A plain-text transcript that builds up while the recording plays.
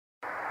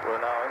We're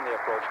now in the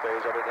approach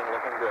phase, everything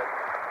looking good.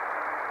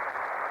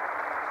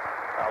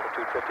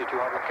 Altitude 5,200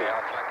 feet. Okay,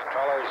 our flight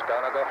controllers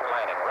gonna go for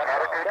landing.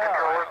 Altitude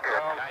control is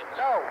good.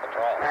 Go.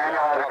 Control. And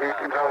altitude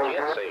control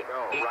is good.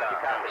 GNC.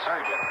 Ecom.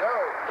 Sergeant. Go.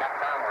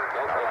 Capcom, we're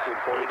go for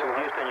Altitude landing.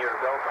 42, Houston, you're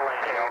go for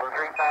landing. Over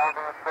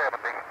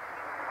 3,070.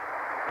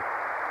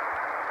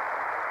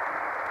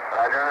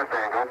 Roger,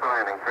 understand. Go for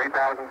landing.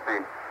 3,000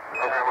 feet.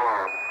 Program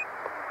along.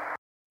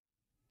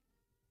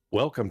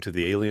 Welcome to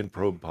the Alien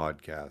Probe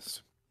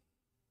Podcast.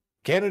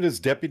 Canada's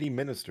Deputy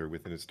Minister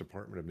within its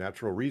Department of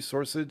Natural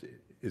Resources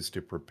is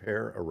to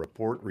prepare a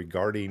report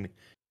regarding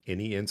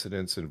any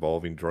incidents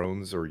involving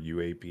drones or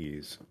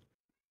UAPs.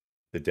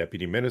 The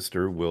Deputy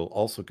Minister will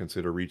also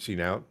consider reaching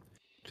out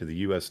to the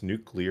U.S.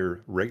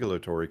 Nuclear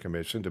Regulatory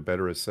Commission to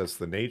better assess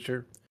the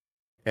nature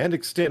and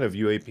extent of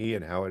UAP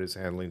and how it is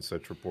handling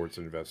such reports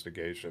and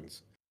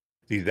investigations.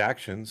 These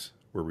actions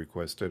were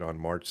requested on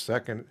March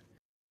 2nd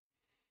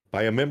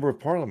by a Member of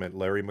Parliament,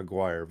 Larry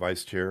Maguire,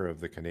 Vice Chair of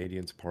the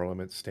Canadians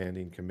Parliament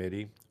Standing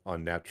Committee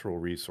on Natural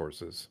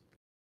Resources.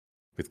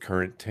 With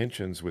current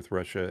tensions with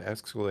Russia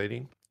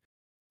escalating,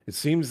 it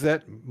seems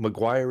that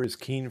Maguire is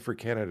keen for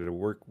Canada to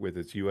work with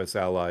its U.S.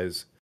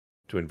 allies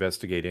to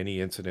investigate any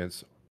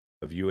incidents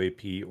of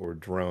UAP or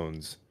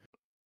drones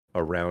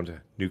around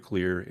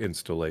nuclear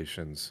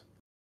installations.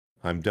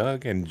 I'm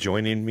Doug, and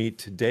joining me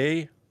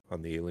today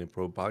on the Alien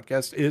Probe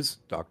Podcast is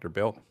Dr.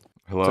 Bill.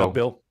 Hello. What's up,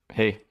 Bill?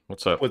 Hey,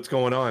 what's up? What's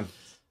going on?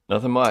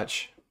 Nothing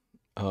much.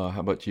 How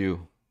about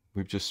you?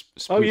 We've just...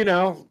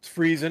 It's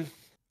freezing.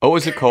 Oh,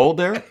 is it cold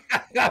there?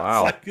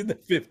 Wow. It's like in the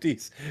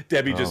 50s.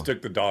 Debbie just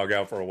took the dog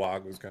out for a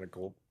walk. It was kind of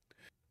cold.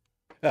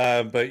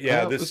 But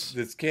yeah,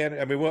 this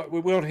Canada. I mean, we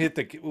won't hit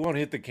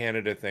the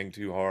Canada thing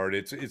too hard.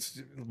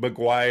 It's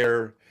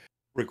Maguire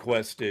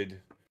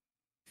requested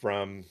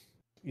from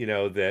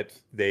that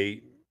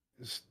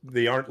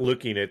they aren't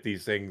looking at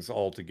these things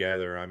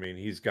altogether. I mean,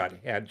 he's got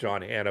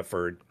John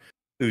Hannaford,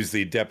 who's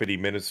the Deputy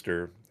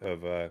Minister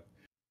of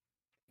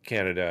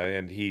Canada,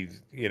 and he,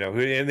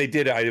 and they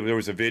did. There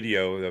was a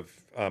video of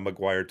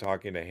Maguire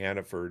talking to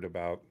Hannaford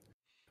about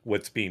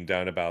what's being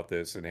done about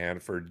this, and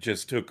Hannaford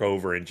just took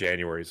over in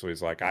January, so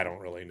he's like, I don't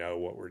really know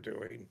what we're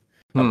doing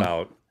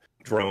about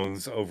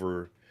drones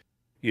over,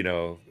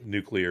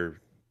 nuclear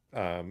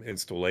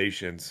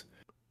installations,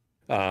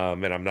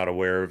 and I'm not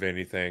aware of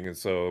anything. And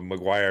so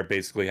Maguire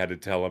basically had to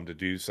tell him to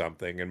do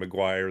something, and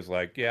Maguire's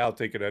like, yeah, I'll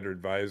take it under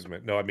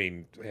advisement. No, I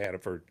mean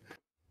Hannaford.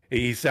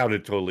 He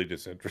sounded totally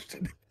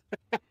disinterested.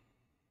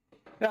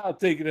 I'll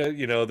take it.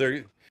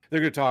 They're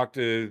going to talk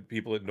to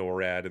people at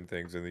NORAD and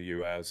things in the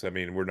U.S. I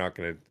mean, we're not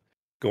going to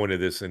go into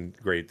this in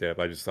great depth.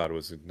 I just thought it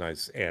was a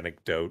nice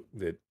anecdote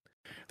that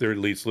they're at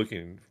least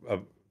looking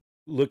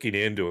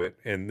into it.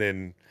 And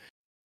then,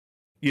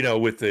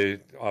 with the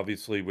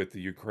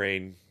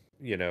Ukraine,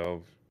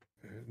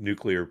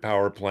 nuclear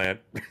power plant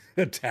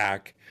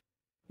attack,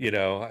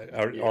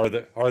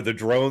 are the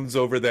drones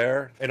over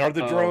there? And are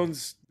the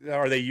drones,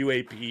 are they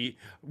UAP?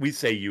 We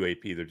say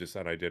UAP, they're just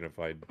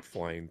unidentified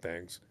flying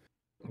things.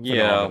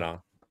 Yeah.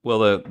 Phenomena. Well,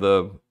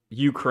 the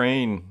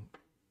Ukraine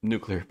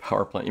nuclear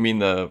power plant. You mean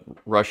the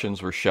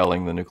Russians were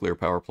shelling the nuclear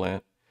power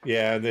plant?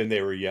 Yeah, and then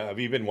they were. Yeah, have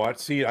you been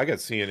watching? I got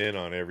CNN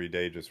on every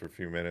day just for a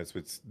few minutes, but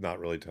it's not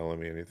really telling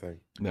me anything.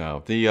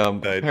 No,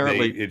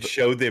 apparently it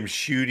showed them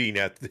shooting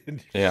at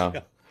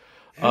the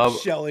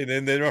shelling,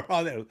 and then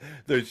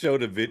they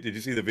showed a vid. Did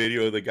you see the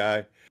video of the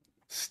guy?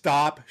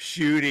 Stop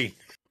shooting.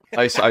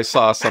 I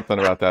saw something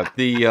about that.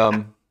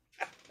 The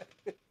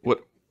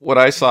what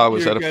I saw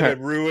was You're that gonna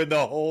ruin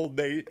the whole.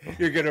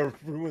 You're gonna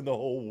ruin the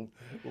whole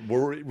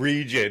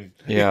region.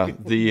 Yeah,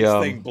 this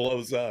thing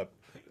blows up.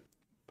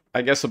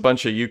 I guess a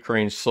bunch of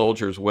Ukraine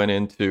soldiers went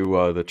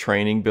into the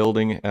training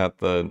building at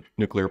the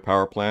nuclear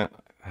power plant.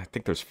 I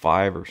think there's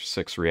 5 or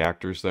 6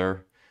 reactors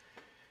there,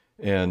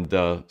 and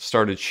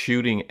started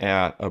shooting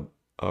at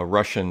a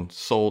Russian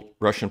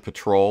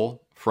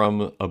patrol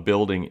from a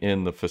building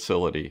in the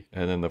facility,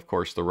 and then of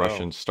course the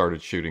Russians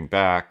started shooting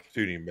back.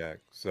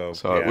 So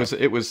yeah.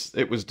 it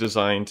was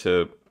designed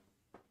to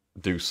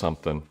do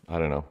something. I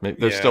don't know.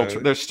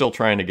 They're still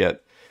trying to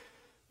get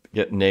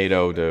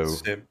NATO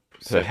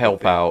to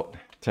help out.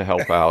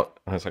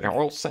 I was like,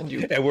 I'll send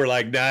you. And we're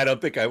like, nah, I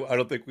don't think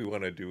we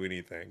want to do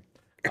anything.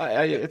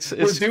 We're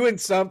doing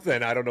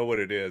something. I don't know what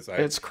it is.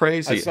 It's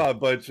crazy. I saw a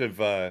bunch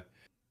of,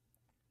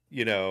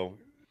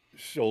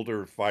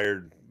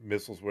 shoulder-fired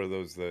missiles. What are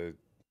those?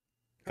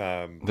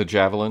 The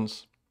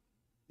javelins.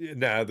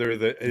 No, they're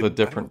the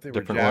different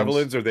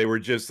javelins, ones. or they were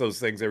just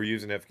those things they were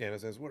using in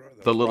Afghanistan. What are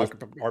those? The little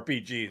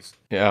RPGs.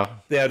 Yeah.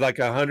 They had like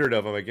 100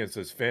 of them against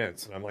this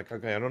fence, and I'm like,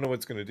 okay, I don't know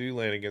what's going to do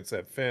laying against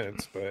that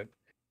fence, but.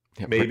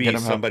 Yeah, maybe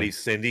somebody's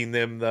sending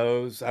them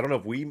those. I don't know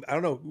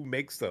who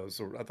makes those.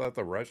 I thought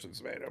the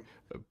Russians made them.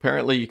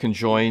 Apparently, you can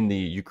join the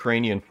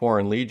Ukrainian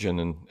Foreign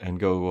Legion and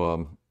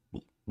go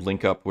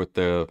link up with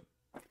the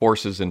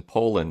forces in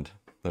Poland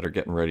that are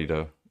getting ready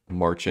to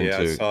march Yeah,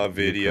 I into saw a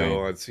video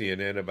Ukraine. on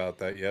CNN about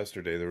that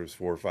yesterday. There was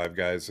 4 or 5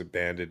 guys that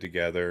banded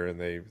together,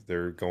 and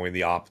they're going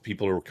the op.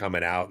 People are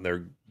coming out, and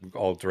they're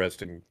all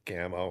dressed in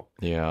camo,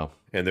 Yeah.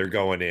 and they're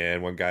going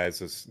in. One guy's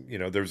this,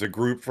 there's a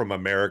group from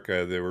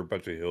America. There were a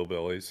bunch of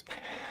hillbillies,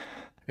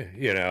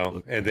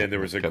 and then there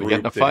was a Gotta get in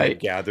a group that had fight.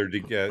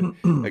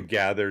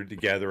 gathered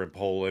together in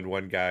Poland.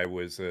 One guy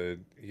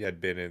he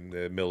had been in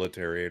the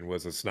military and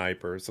was a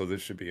sniper, so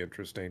this should be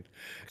interesting.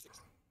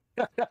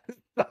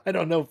 I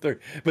don't know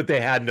but they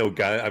had no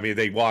gun. I mean,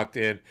 they walked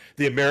in.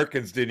 The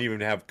Americans didn't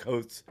even have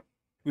coats.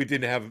 We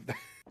didn't have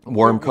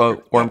Warm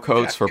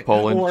coats for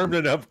Poland. warmed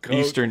enough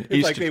coats.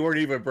 It's like they weren't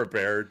even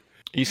prepared.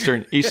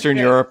 Eastern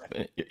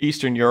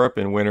Europe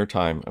in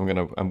wintertime.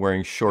 I'm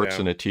wearing shorts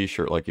and a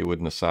t-shirt like you would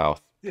in the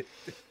South.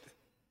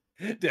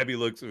 Debbie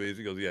looks at me and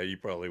she goes, "Yeah, you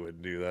probably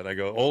wouldn't do that." I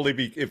go,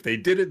 "Only if they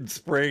did it in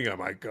spring." I'm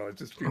like, "Oh, it's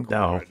just too cold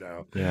right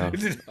now."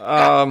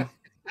 Yeah.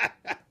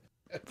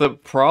 The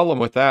problem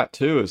with that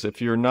too is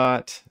if you're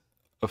not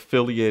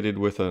affiliated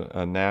with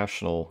a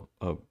national,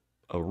 a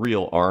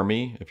real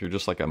army, if you're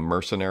just like a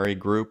mercenary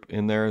group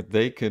in there,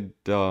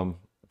 the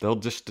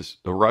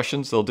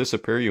Russians, they'll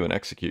disappear you and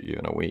execute you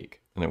in a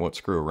week, and they won't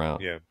screw around.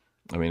 Yeah.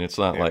 I mean, it's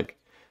not like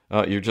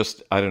you're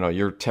just, I don't know,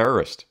 you're a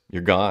terrorist,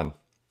 you're gone.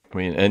 I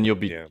mean, and you'll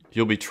be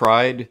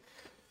tried,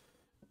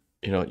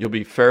 you'll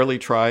be fairly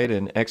tried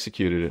and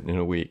executed in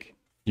a week.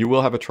 You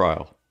will have a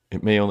trial.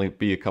 It may only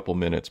be a couple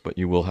minutes, but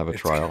you will have a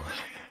trial.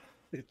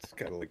 It's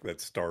kind of like that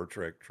Star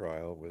Trek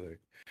trial where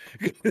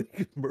they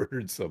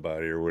murdered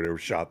somebody or whatever,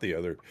 shot the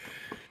other,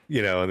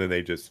 and then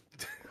they just,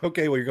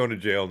 okay, well, you're going to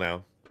jail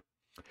now.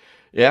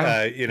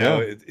 Yeah.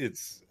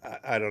 It's,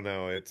 I don't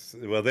know.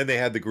 Well, then they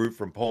had the group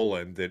from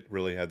Poland that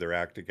really had their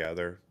act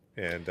together,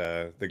 and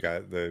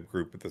the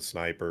group with the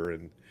sniper,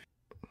 and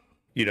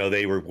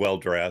they were well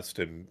dressed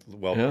and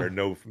well prepared.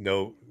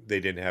 No, they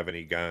didn't have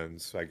any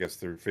guns. I guess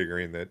they're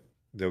figuring that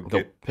they'll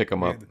pick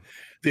them up.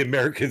 The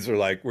Americans are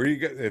like, "Where you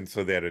go?" And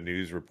so they had a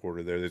news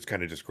reporter there that's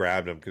kind of just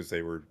grabbed them because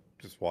they were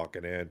just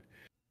walking in,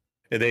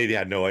 and they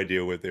had no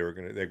idea what they were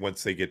going to.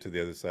 Once they get to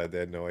the other side, they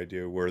had no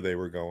idea where they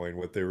were going,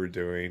 what they were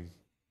doing.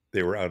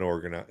 They were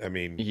unorganized. I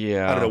mean,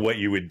 I don't know what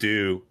you would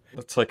do.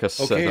 It's like a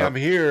setup. Okay, I'm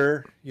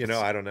here.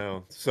 I don't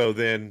know. So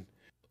then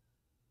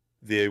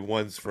the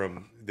ones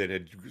that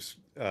had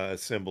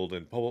assembled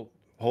in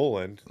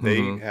Poland,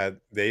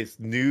 they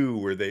knew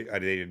where they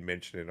didn't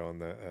mention it on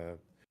the.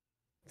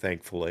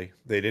 Thankfully,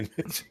 they didn't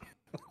mention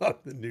it on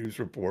the news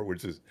report,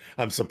 which is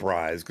I'm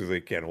surprised because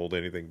they can't hold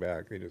anything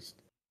back. They just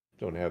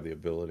don't have the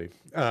ability.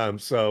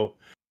 So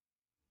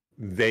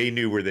they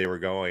knew where they were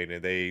going,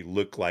 and they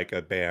looked like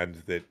a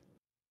band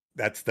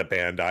that's the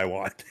band I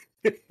want.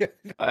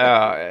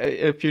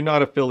 If you're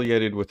not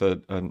affiliated with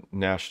a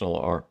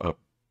national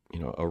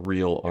a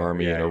real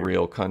army in a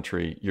real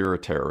country, you're a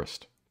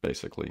terrorist,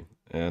 basically.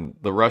 And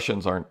the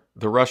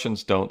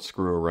Russians don't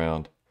screw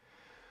around.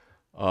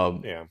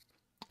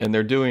 And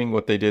they're doing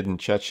what they did in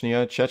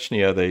Chechnya.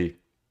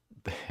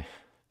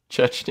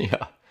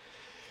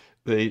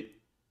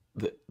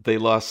 They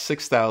lost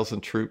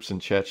 6,000 troops in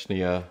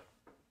Chechnya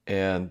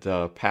and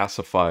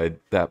pacified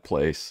that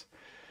place.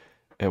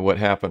 And what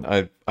happened,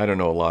 I don't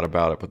know a lot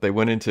about it, but they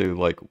went into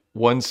like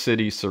one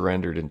city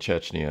surrendered in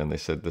Chechnya, and they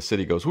said the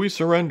city goes, "We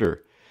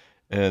surrender."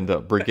 And a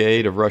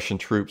brigade of Russian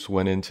troops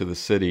went into the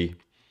city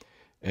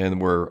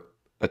and were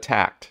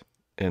attacked,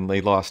 and they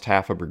lost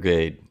half a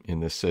brigade in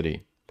this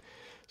city.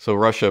 So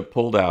Russia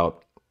pulled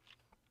out,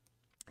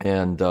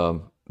 and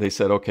they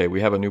said, "Okay,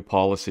 we have a new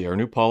policy. Our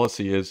new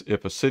policy is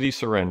if a city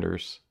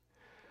surrenders,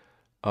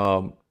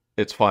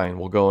 it's fine.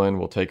 We'll go in,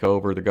 we'll take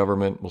over the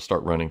government, we'll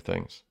start running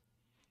things.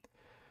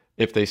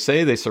 If they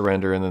say they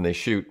surrender and then they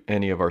shoot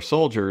any of our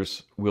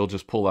soldiers, we'll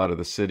just pull out of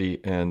the city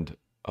and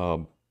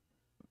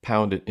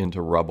pound it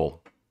into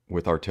rubble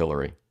with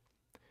artillery."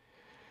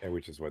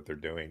 Which is what they're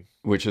doing.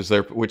 Which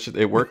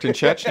it worked in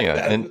Chechnya.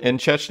 And in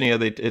Chechnya,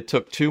 it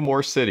took 2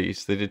 more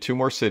cities. They did 2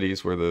 more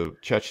cities where the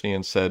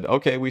Chechnyans said,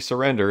 "Okay, we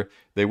surrender."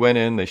 They went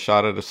in, they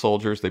shot at the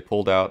soldiers, they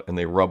pulled out, and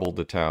they rubbled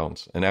the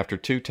towns. And after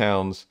 2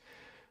 towns,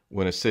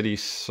 when a city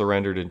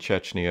surrendered in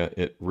Chechnya,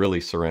 it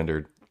really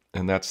surrendered.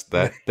 And that's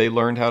that. They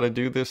learned how to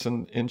do this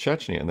in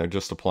Chechnya, and they're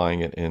just applying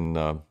it in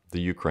the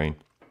Ukraine.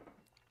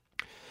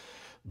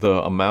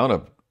 The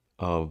amount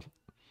of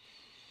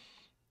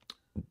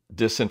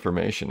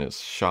disinformation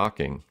is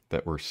shocking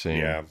that we're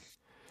seeing.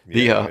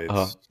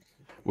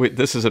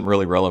 This isn't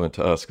really relevant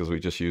to us because we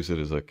just use it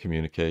as a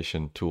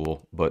communication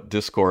tool, but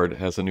Discord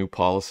has a new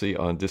policy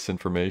on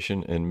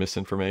disinformation and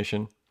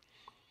misinformation.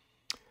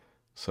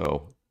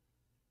 So,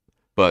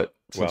 but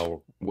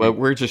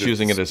we're just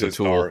using it as a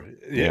tool.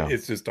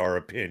 It's just our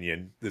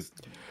opinion.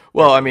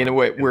 Well, I mean,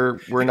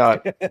 we're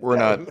not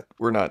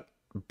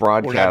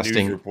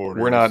broadcasting.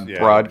 We're not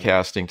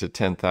broadcasting to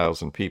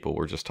 10,000 people.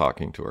 We're just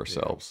talking to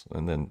ourselves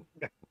and then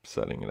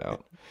setting it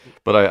out.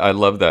 But I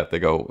love that. They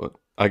go,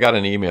 I got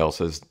an email that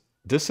says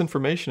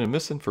disinformation and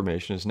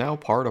misinformation is now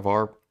part of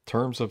our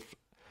terms of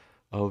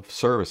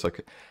service.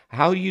 Like,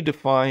 how do you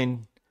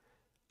define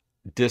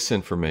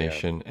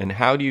disinformation and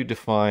how do you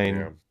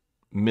define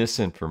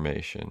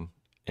misinformation.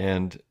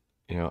 And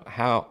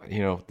how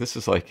this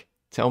is like,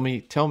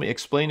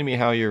 explain to me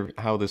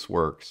how this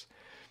works.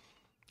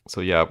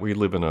 So yeah, we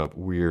live in a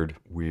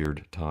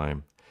weird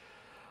time.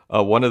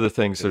 One of the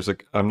things,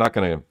 I'm not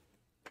going to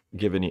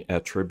give any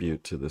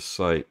attribute to this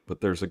site, but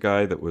there's a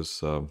guy that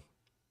was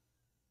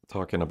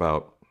talking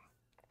about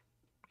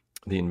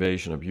the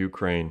invasion of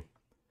Ukraine,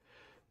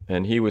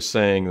 and he was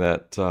saying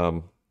that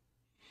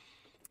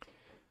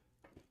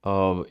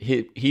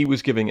he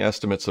was giving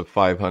estimates of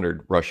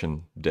 500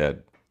 Russian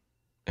dead,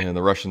 and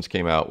the Russians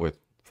came out with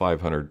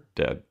 500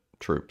 dead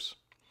troops.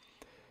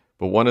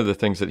 But one of the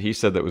things that he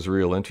said that was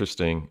real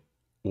interesting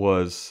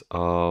was,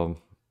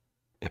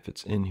 if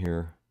it's in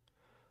here,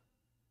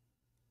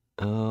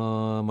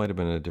 might have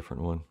been a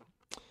different one.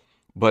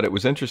 But it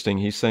was interesting.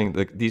 He's saying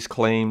that these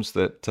claims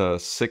that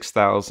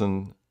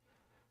 6,000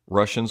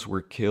 Russians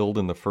were killed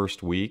in the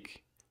first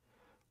week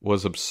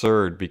was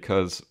absurd,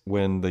 because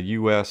when the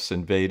U.S.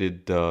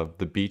 invaded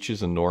the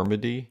beaches in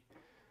Normandy,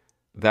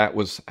 that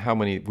was how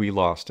many we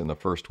lost in the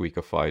first week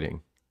of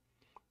fighting.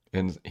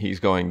 And he's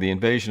going, the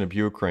invasion of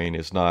Ukraine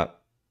is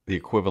not the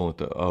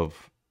equivalent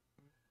of,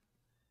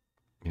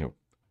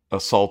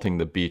 assaulting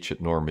the beach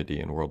at Normandy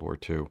in World War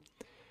II.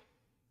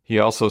 He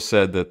also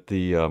said that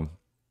the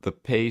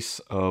pace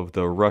of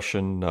the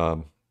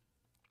Russian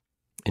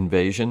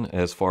invasion,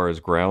 as far as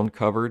ground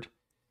covered,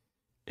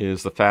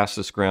 is the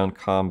fastest ground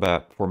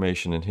combat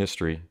formation in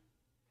history,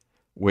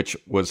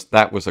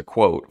 that was a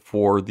quote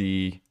for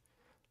the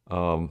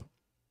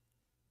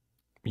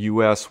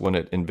U.S. when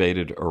it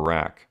invaded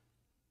Iraq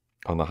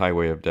on the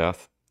Highway of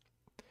Death.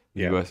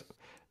 The U.S.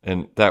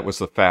 And that was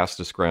the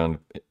fastest ground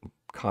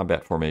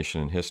combat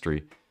formation in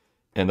history,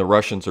 and the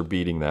Russians are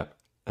beating that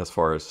as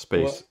far as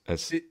space.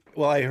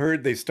 I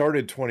heard they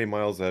started 20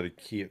 miles out of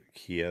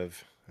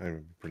Kiev.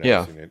 I'm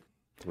pronouncing it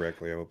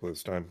correctly, I hope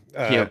this time.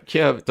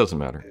 Kiev, it doesn't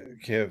matter.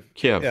 Kiev.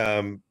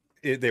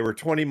 They were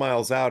 20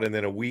 miles out, and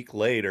then a week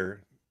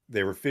later,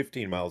 they were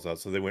 15 miles out.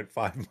 So they went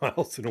 5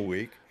 miles in a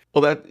week.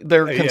 Well,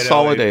 they're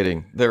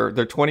consolidating. They're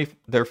 20.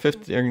 They're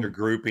 15. They're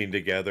grouping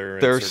together.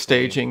 They're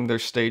staging.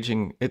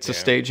 It's a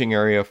staging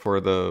area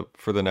for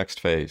the next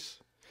phase,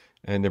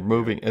 and they're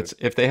moving.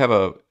 If they have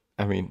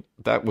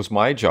that was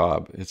my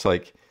job. It's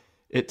like,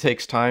 it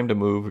takes time to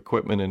move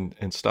equipment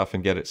and stuff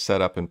and get it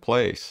set up in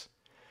place.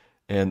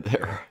 And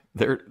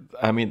they've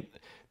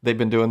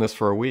been doing this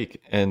for a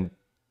week, and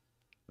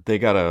they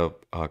got a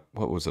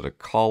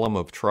column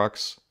of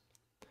trucks,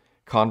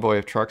 convoy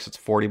of trucks. It's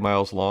 40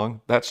 miles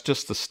long. That's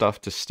just the stuff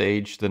to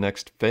stage the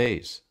next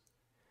phase.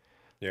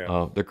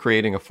 Yeah. They're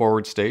creating a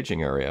forward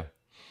staging area.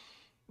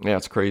 Yeah,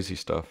 it's crazy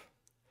stuff.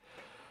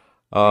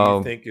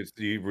 Do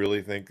you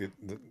really think that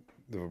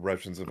the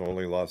Russians have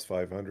only lost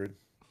 500?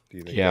 Do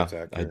you think that's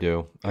accurate? I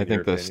do. I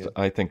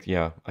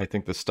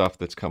think the stuff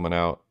that's coming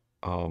out,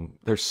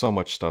 there's so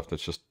much stuff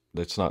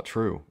that's not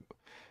true.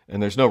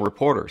 And there's no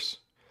reporters.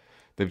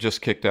 They've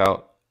just kicked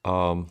out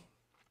all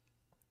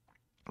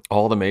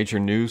the major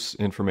news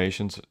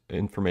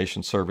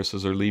information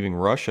services are leaving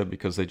Russia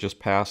because they just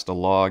passed a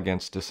law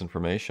against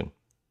disinformation.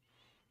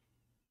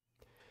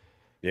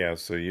 Yeah,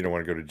 so you don't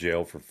want to go to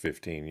jail for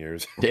 15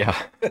 years. Yeah.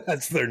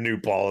 That's their new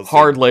policy.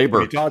 Hard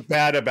labor. If you talk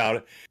bad about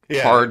it.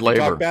 Yeah, hard labor.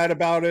 Talk bad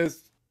about it,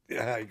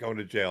 you're going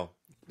to jail.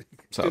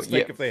 So, just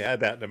think if they had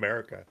that in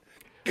America.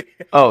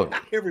 Oh.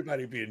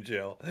 Everybody be in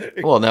jail.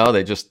 Well, now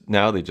they just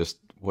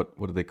what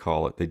do they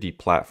call it? They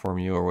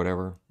deplatform you or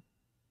whatever.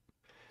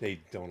 They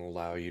don't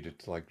allow you to,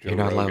 like, Joe You're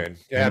not Rogan. allowed.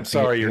 Yeah, I'm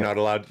sorry, you're not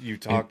allowed. You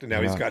talked, and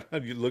now he's got.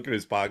 You look at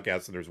his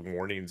podcast, and there's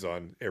warnings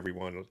on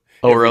everyone.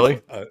 Oh, really?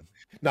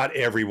 Not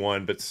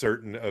everyone, but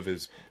certain of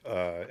his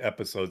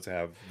episodes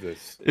have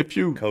this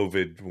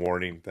COVID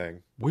warning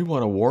thing. We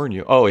want to warn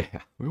you. Oh,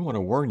 yeah. We want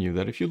to warn you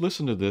that if you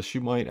listen to this,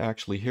 you might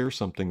actually hear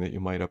something that you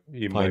might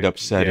find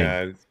upsetting.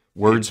 Yeah,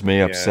 words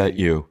may upset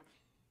you.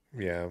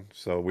 Yeah,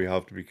 so we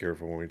have to be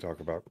careful when we talk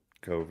about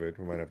COVID.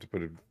 We might have to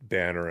put a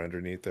banner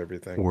underneath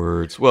everything.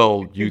 Words.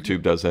 Well,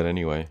 YouTube does that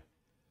anyway.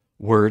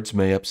 Words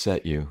may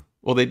upset you.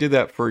 Well, they did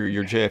that for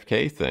your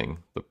JFK thing,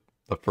 the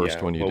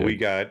first one you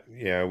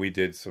did. We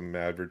did some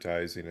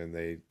advertising and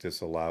they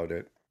disallowed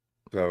it.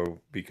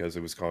 So, because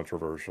it was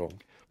controversial.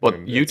 Well,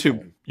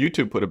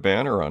 YouTube put a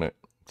banner on it.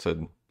 It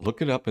said,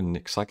 look it up in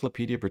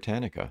Encyclopedia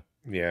Britannica.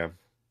 Yeah.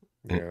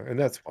 Yeah. And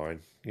that's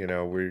fine.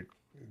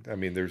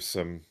 There's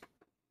some,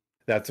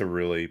 that's a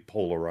really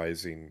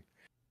polarizing,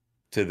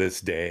 to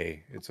this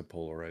day, it's a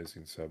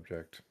polarizing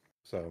subject.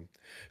 So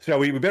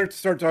we better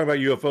start talking about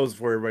UFOs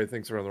before everybody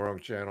thinks we're on the wrong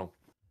channel.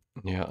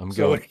 Yeah, I'm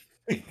going.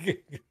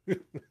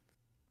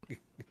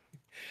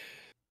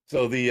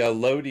 So the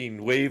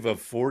loading wave of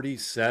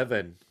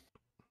 47.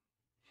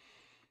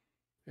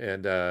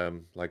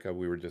 And like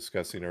we were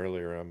discussing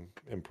earlier, I'm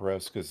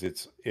impressed because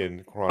it's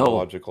in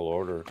chronological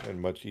order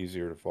and much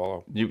easier to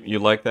follow. You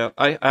like that?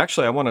 I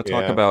want to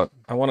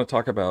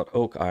talk about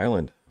Oak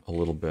Island a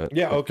little bit.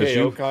 Yeah, okay,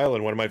 Oak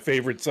Island, one of my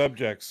favorite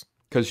subjects.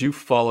 Because you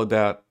followed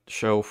that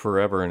show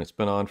forever, and it's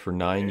been on for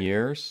 9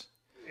 years.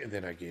 And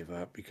then I gave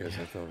up because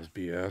I thought it was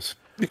BS.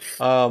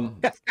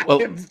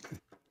 Well,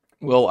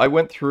 Well, I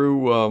went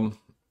through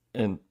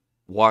and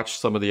watched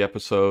some of the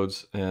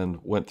episodes and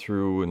went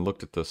through and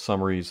looked at the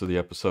summaries of the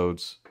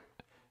episodes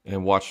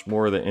and watched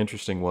more of the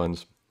interesting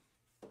ones.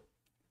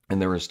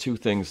 And there was two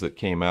things that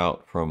came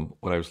out from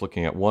what I was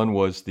looking at. One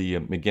was the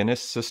McGinnis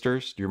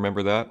sisters. Do you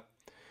remember that?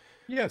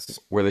 Yes.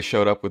 Where they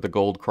showed up with the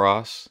gold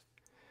cross.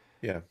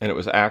 Yeah. And it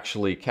was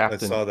actually I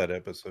saw that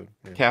episode.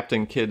 Yeah.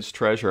 Captain Kidd's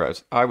treasure.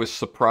 I was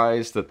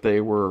surprised that they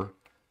were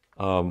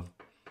like,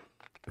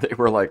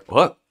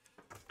 what?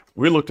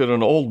 We looked at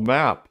an old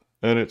map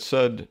and it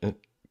said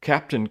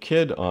Captain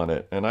Kidd on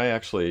it. And I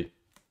actually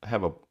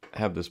have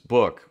this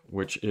book,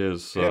 which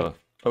is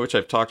which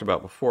I've talked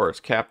about before. It's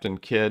Captain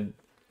Kidd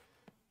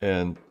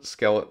and his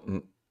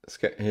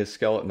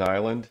Skeleton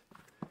Island.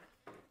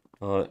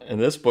 And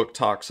this book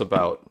talks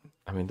about,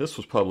 I mean, this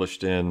was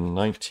published in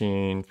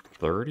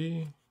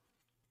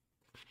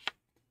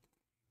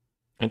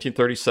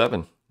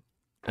 1937.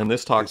 And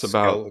this talks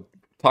about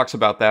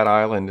that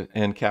island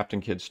and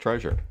Captain Kidd's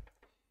treasure.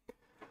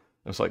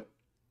 I was like,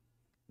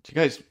 do you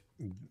guys,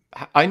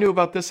 I knew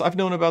about this. I've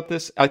known about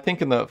this. I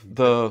think I've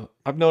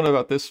known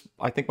about this,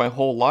 I think my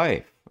whole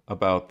life,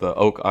 about the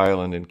Oak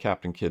Island and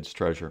Captain Kidd's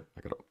treasure.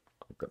 I've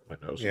got my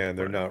nose. Yeah, and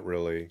they're not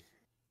really,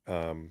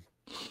 yeah.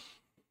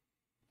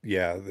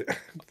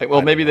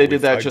 Well, maybe they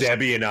did that just.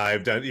 Debbie and I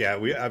have done. Yeah,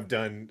 we've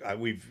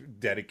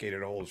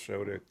dedicated a whole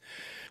show to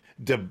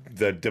the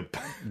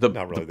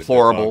not really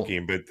deplorable, the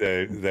debunking, but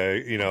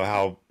the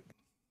how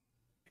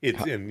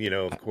it's, and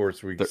of course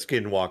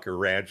Skinwalker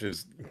Ranch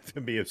is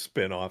to be a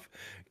spinoff,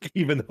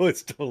 even though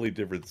it's a totally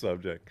different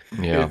subject.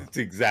 Yeah, it's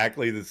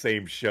exactly the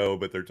same show,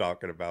 but they're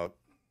talking about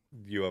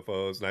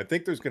UFOs, and I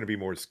think there's going to be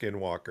more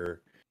Skinwalker.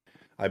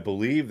 I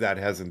believe that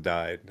hasn't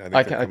died.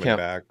 I think they're coming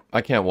back.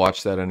 I can't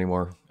watch that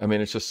anymore. I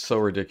mean, it's just so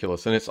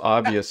ridiculous, and it's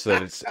obvious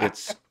that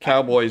it's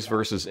cowboys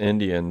versus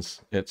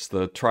Indians. It's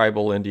the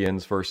tribal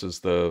Indians versus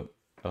the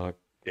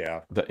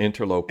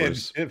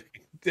interlopers. And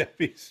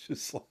Debbie's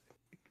just like,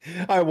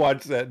 I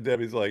watched that, and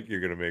Debbie's like, "You're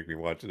gonna make me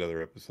watch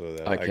another episode of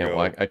that." I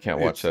can't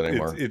watch that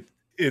anymore.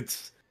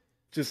 It's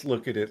just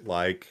look at it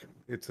like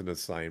it's an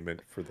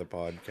assignment for the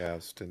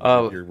podcast, and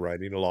you're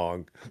writing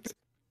along.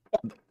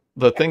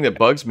 The thing that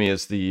bugs me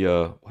is the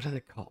what do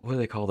they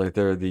call it?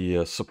 They're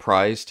the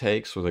surprise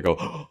takes where they go,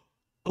 oh,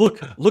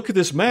 look at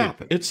this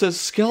map. It says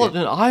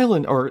Skeleton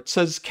Island, or it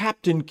says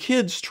Captain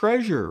Kidd's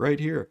treasure right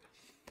here.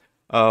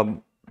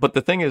 But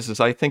the thing is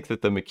I think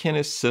that the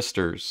McInnes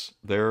sisters,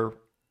 their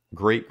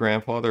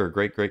great-grandfather or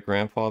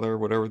great-great-grandfather,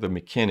 whatever, the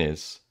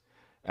McInnes,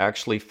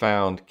 actually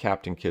found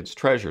Captain Kidd's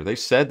treasure. They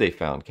said they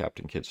found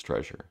Captain Kidd's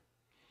treasure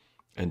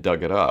and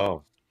dug it up.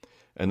 Oh.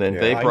 And then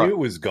I knew it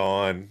was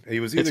gone. He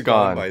was either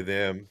gone by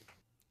them.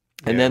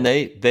 And then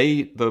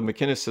the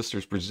McInnes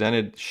sisters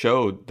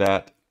showed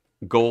that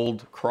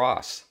gold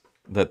cross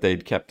that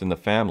they'd kept in the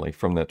family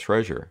from that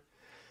treasure.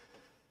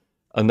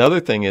 Another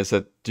thing is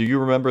that, do you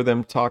remember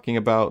them talking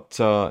about,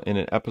 in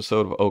an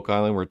episode of Oak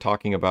Island, we're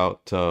talking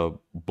about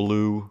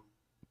blue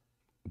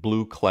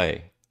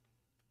clay.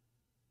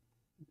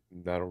 I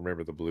don't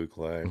remember the blue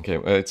clay. Okay,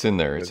 it's in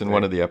there. It's in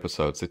one of the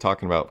episodes. They're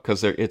talking about,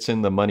 because it's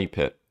in the money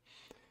pit,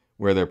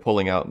 where they're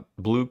pulling out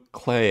blue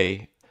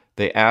clay.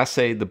 They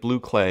assayed the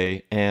blue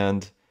clay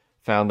and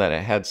found that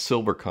it had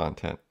silver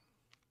content.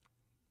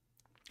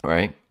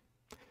 Right?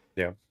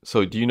 Yeah.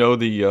 So do you know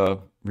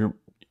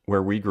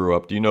where we grew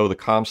up, do you know the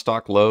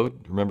Comstock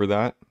Lode? Remember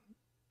that?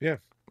 Yeah.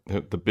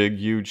 The big,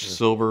 huge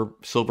silver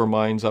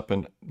mines up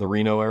in the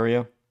Reno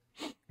area?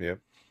 Yeah.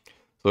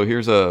 So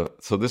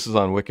so this is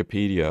on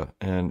Wikipedia,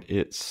 and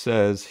it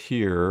says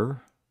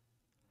here,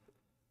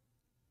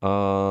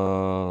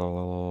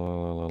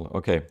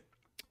 okay,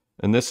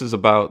 and this is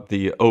about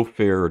the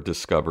Ophir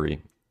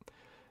discovery.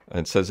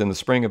 And it says, in the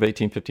spring of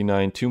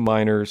 1859, two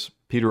miners,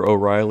 Peter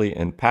O'Reilly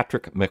and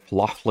Patrick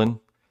McLaughlin,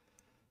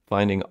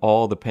 finding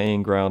all the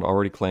paying ground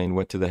already claimed,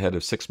 went to the head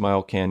of 6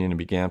 Mile Canyon and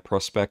began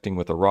prospecting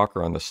with a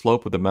rocker on the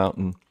slope of the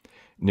mountain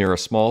near a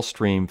small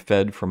stream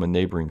fed from a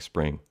neighboring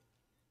spring.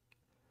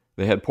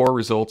 They had poor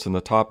results in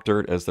the top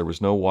dirt as there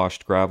was no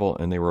washed gravel,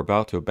 and they were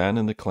about to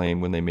abandon the claim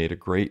when they made a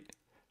great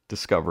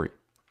discovery.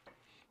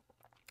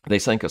 They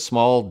sank a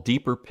small,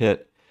 deeper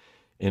pit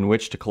in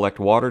which to collect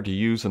water to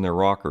use in their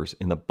rockers.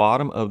 In the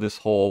bottom of this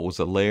hole was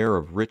a layer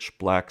of rich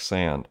black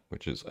sand,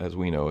 which is, as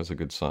we know, is a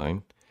good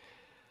sign.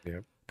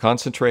 Yep.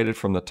 Concentrated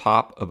from the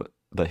top of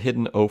the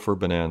hidden Ophir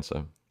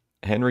bonanza.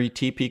 Henry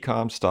T.P.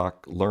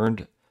 Comstock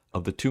learned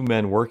of the two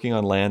men working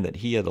on land that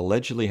he had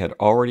allegedly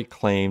already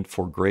claimed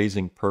for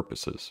grazing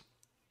purposes.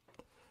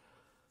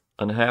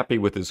 Unhappy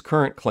with his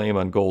current claim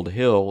on Gold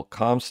Hill,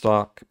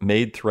 Comstock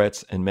made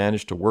threats and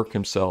managed to work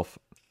himself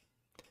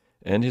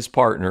and his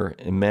partner,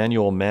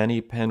 Emmanuel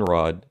Manny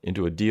Penrod,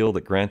 into a deal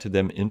that granted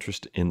them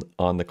interest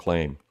on the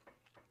claim,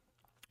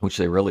 which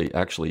they really,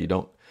 actually, you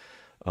don't.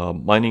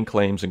 Mining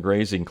claims and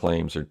grazing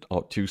claims are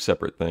two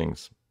separate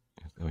things.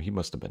 Oh, he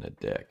must have been a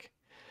dick.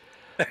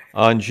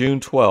 On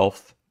June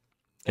 12th,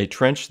 a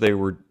trench they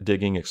were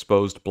digging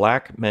exposed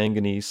black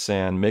manganese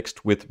sand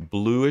mixed with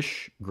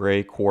bluish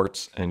gray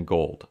quartz and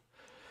gold.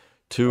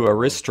 Two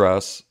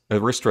Aristras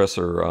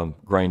or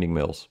grinding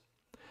mills,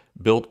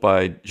 built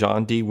by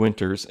John D.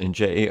 Winters and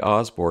J. A.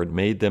 Osborne,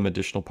 made them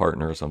additional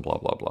partners and blah,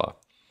 blah, blah.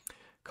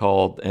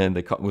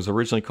 Was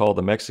originally called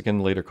the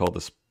Mexican, later called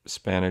the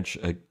Spanish,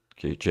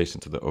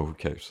 adjacent to the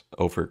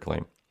Ophir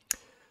claim.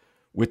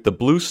 With the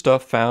blue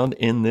stuff found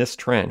in this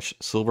trench,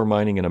 silver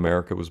mining in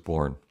America was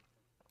born.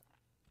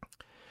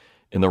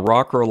 In the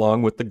rocker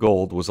along with the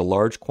gold was a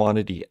large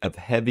quantity of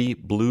heavy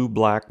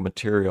blue-black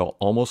material,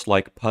 almost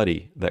like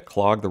putty, that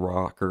clogged the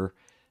rocker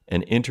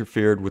and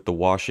interfered with the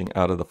washing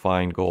out of the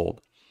fine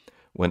gold.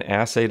 When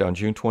assayed on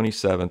June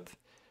 27th,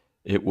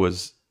 it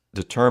was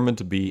determined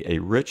to be a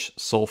rich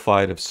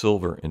sulfide of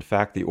silver. In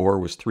fact, the ore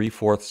was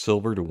 3/4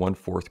 silver to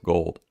 1/4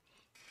 gold.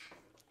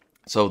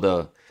 So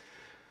the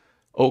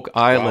Oak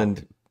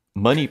Island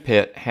money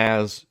pit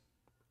has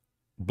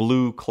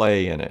blue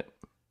clay in it.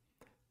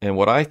 And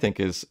what I think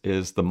is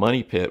the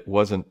money pit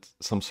wasn't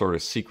some sort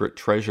of secret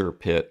treasure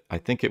pit. I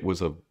think it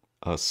was a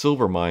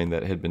silver mine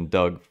that had been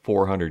dug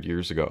 400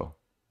 years ago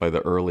by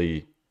the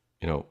early,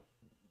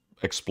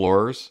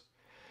 explorers.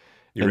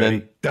 You and ready?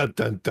 Then,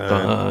 dun, dun,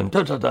 dun.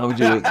 dun, dun, dun,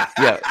 dun,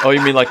 yeah. Oh,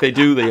 you mean like they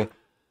do the...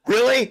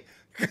 Really?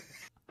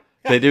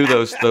 They do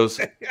those.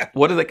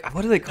 What do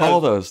they call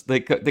those?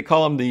 They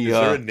call them the... Is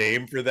there a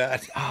name for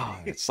that? Oh,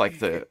 it's like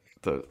the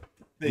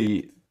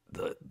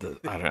I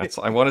don't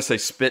know. I want to say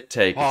spit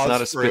take. It's not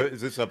a spit.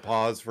 Is this a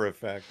pause for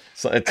effect?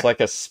 So it's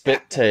like a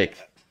spit take.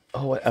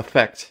 Oh,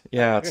 effect.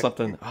 Yeah, it's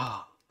something.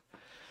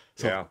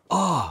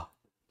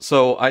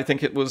 So I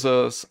think it was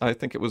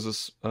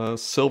a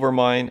silver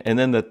mine, and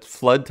then the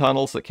flood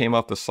tunnels that came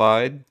off the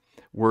side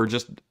were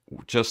just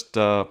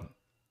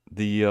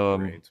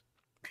Drains.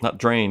 not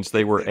drains.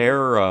 They were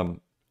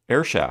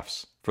air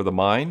shafts for the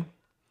mine.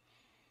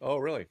 Oh,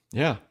 really?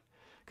 Yeah.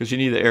 Because you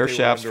need the air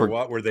shafts for.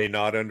 Were they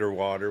not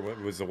underwater?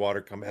 When was the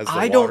water come?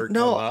 I don't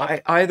know.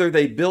 Either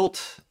they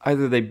built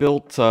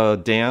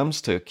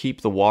dams to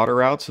keep the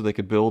water out so they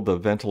could build the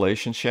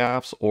ventilation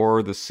shafts,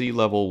 or the sea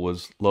level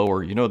was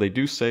lower. They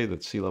do say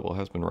that sea level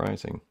has been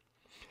rising.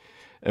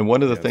 And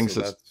one of the things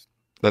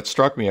that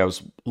struck me, I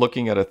was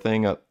looking at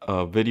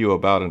a video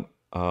about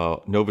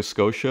Nova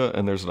Scotia,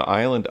 and there's an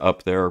island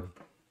up there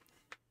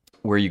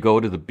where you go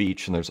to the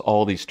beach and there's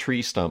all these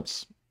tree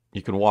stumps.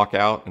 You can walk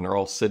out and they're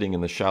all sitting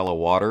in the shallow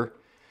water,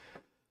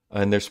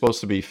 and they're supposed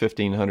to be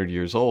 1,500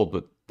 years old,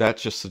 but that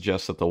just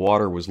suggests that the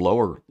water was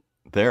lower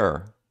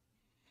there.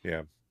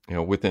 Yeah.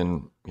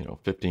 Within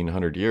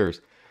 1,500 years.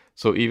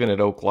 So even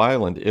at Oak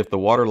Island, if the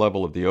water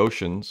level of the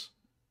oceans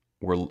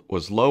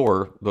was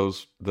lower,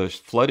 the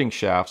flooding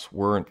shafts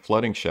weren't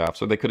flooding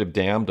shafts, or they could have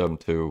dammed them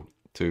to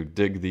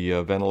dig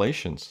the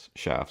ventilation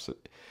shafts.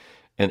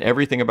 And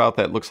everything about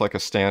that looks like a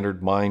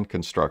standard mine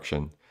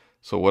construction.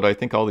 So what I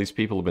think all these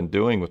people have been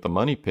doing with the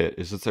money pit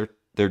is that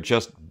they're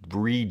just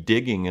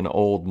redigging an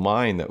old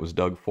mine that was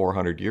dug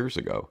 400 years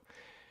ago.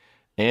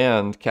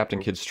 And Captain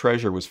Kidd's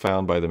treasure was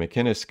found by the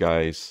McInnes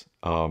guys,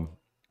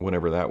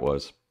 whenever that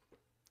was,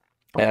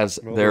 as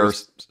their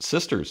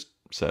sisters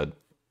said.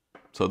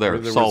 So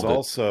there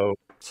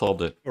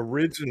solved it.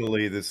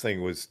 Originally, this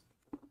thing was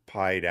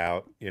pied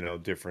out,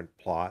 different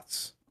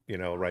plots,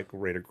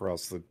 right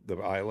across the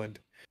island.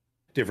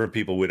 Different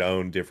people would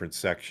own different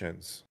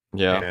sections.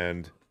 Yeah.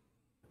 And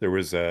there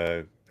was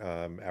a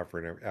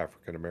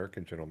African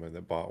American gentleman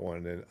that bought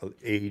one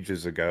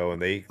ages ago,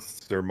 and they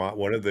surmised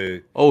one of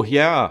the. Oh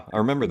yeah, I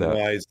remember that.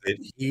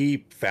 That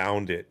he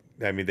found it.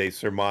 I mean, they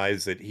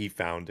surmised that he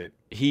found it.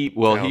 I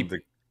think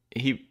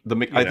the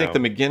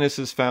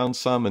McGinnises found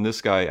some, and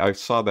this guy, I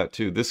saw that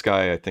too. This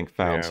guy, I think,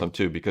 found some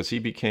too, because he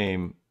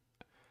became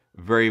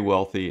very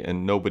wealthy,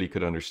 and nobody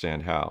could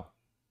understand how.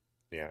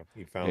 Yeah,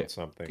 he found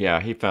something. Yeah,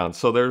 he found.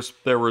 So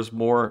there was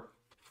more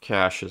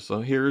caches.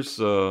 So here's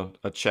a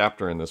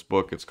chapter in this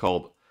book. It's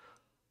called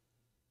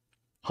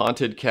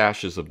Haunted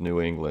Caches of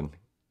New England.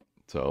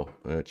 So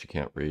that you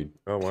can't read.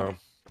 Oh, wow.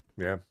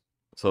 Yeah.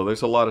 So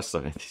there's a lot of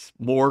stuff.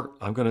 More,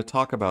 I'm going to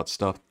talk about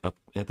stuff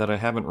that I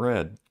haven't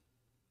read.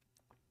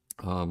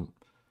 The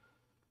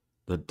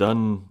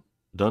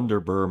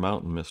Dunderberg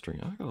Mountain Mystery.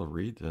 I gotta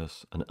read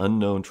this. An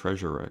Unknown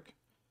Treasure Wreck.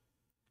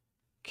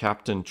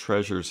 Captain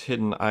Treasure's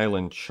Hidden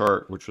Island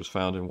Chart, which was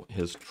found in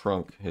his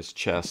trunk, his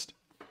chest.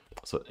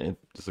 So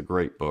it's a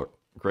great book.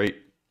 Great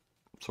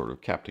sort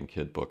of Captain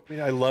Kidd book. I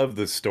mean, I love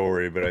the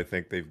story, but I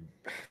think they've...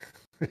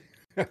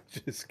 I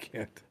just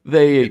can't.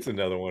 It's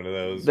another one of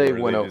those. They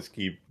just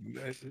keep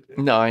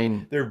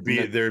 9. They're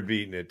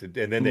beating it, and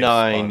then they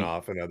spun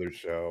off another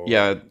show.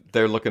 Yeah,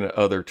 they're looking at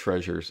other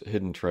treasures,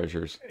 hidden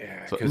treasures.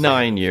 Yeah, so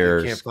 9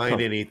 years. They can't find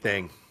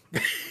anything.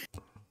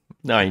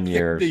 9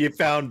 years. You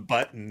found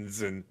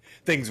buttons and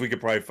things we could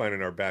probably find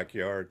in our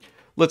backyard.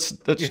 Let's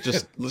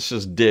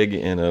just dig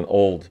in an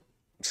old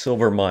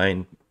silver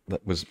mine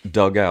that was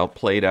dug out,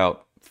 played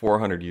out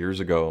 400 years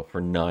ago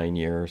for 9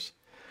 years.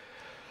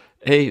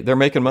 Hey, they're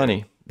making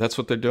money. That's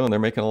what they're doing. They're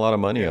making a lot of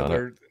money on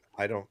it.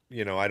 I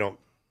don't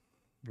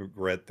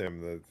regret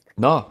them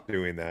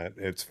doing that.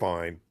 It's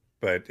fine.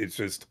 But it's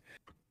just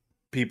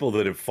people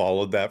that have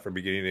followed that from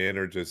beginning to end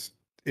are just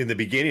in the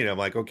beginning, I'm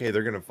like, okay,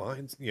 they're gonna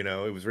find,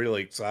 it was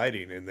really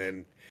exciting, and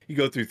then you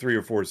go through 3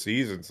 or 4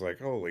 seasons, like,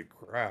 holy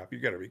crap, you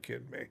got to be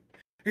kidding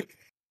me.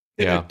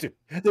 Yeah.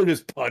 They're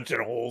just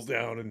punching holes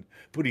down and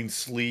putting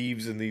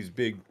sleeves in these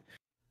big,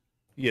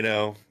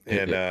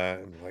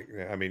 and like,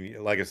 I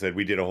mean, like I said,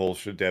 we did a whole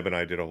show. Deb and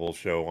I did a whole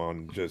show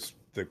on just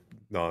the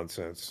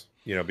nonsense,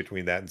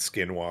 between that and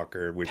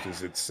Skinwalker, which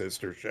is its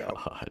sister show.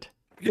 God.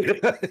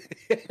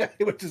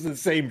 Which is the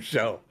same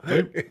show.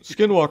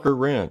 Skinwalker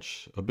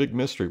Ranch, a big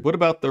mystery. What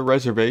about the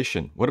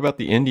reservation? What about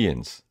the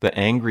Indians, the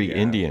angry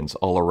Indians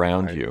all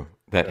around you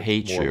that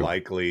hate more you?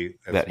 Likely,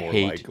 that's that more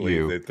hate likely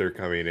you. that they're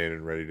coming in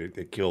and ready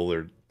to kill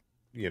their,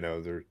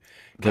 their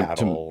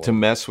cattle to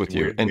mess with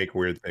you and make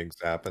weird things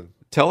happen.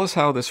 Tell us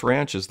how this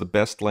ranch is the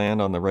best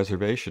land on the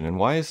reservation, and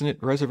why isn't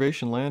it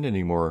reservation land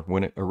anymore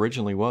when it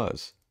originally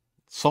was?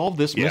 Solve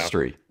this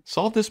mystery.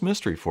 Solve this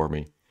mystery for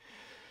me.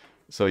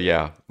 So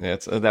yeah,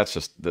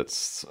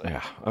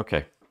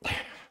 okay.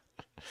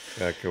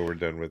 Okay, we're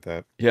done with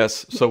that.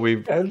 Yes, so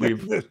we've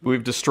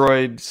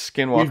destroyed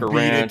Skinwalker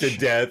Ranch. It to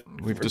death.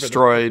 We've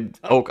destroyed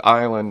Oak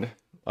Island.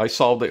 I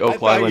solved the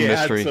Oak Island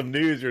mystery. Had some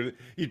news, or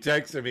you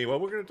texted me. Well,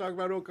 we're going to talk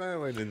about Oak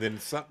Island, and then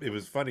it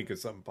was funny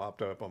because something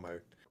popped up on my.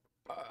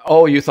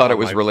 Oh, you thought it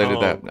was related to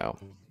that? No.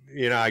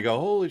 I go,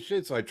 holy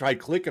shit! So I tried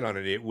clicking on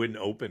it, it wouldn't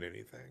open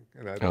anything.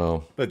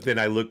 But then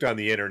I looked on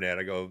the internet.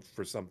 I go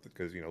for something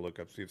because look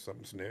up, see if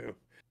something's new.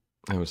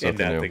 It was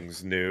something new.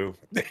 Nothing's new.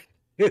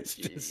 It's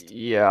just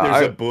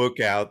there's a book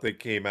out that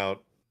came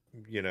out,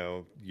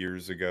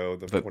 years ago,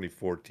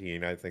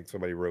 2014. I think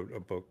somebody wrote a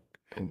book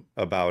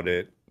about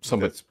it.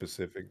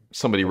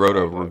 Somebody wrote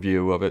a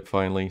review of it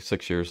finally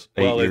 8 years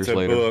later. Well, it's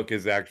a book,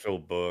 his actual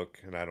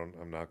book, and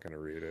I'm not going to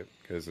read it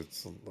because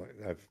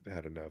I've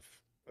had enough.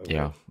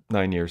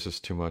 9 years is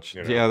too much.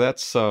 Yeah,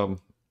 that's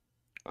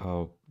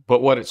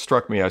but what it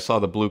struck me, I saw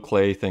the blue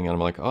clay thing, and I'm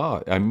like,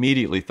 I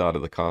immediately thought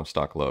of the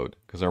Comstock load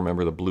because I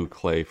remember the blue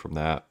clay from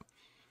that.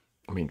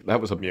 I mean,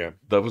 that was a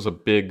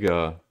big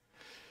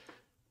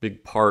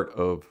part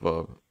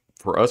of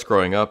for us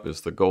growing up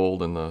is the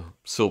gold and the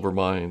silver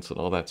mines and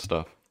all that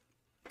stuff.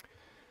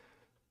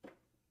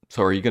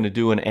 So, are you going to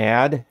do an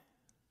ad?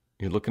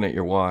 You're looking at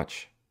your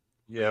watch.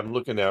 Yeah, I'm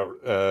looking out.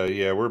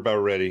 We're about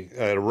ready.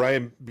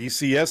 Ryan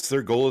BCS,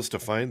 their goal is to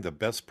find the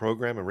best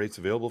program and rates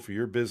available for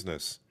your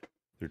business.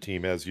 Their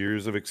team has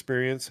years of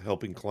experience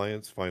helping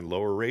clients find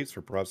lower rates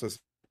for processing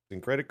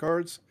credit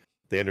cards.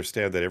 They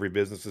understand that every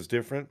business is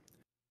different,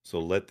 so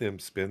let them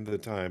spend the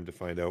time to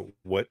find out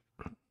what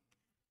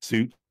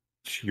suits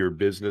your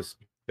business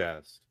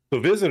best. So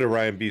visit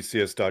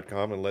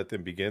orionbcs.com and let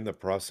them begin the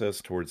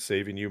process towards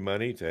saving you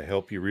money to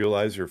help you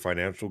realize your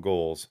financial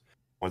goals.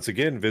 Once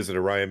again, visit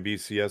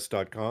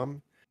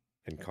orionbcs.com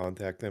and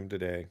contact them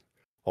today.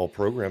 All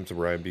programs of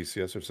Orion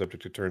BCS are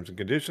subject to terms and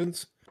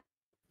conditions.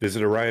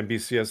 Visit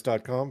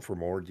orionbcs.com for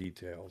more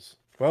details.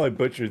 Well, I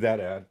butchered that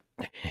ad.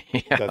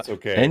 Yeah. That's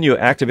okay. And you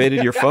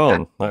activated your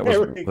phone.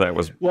 That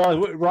was. Well,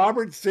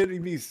 Robert sent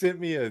me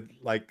I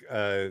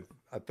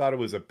thought it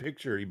was a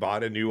picture. He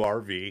bought a new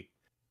RV.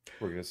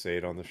 We're gonna say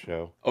it on the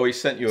show. Oh, he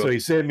sent you. So he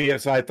sent me.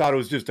 So I thought it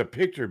was just a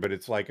picture, but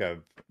it's like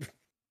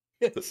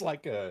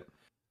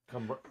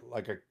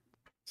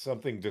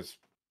something just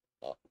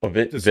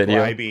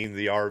describing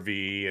the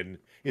RV and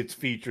its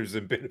features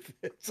and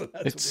benefits. So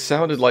it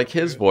sounded like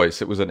his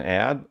voice. It was an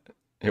ad.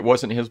 It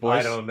wasn't his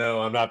voice. I don't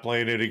know. I'm not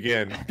playing it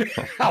again.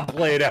 I'll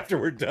play it after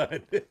we're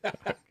done.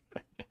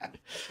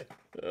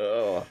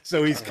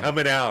 So he's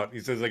coming out. He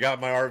says, I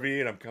got my RV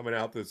and I'm coming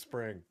out this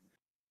spring.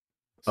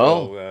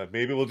 So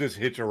maybe we'll just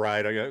hitch a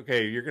ride. I go,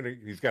 okay,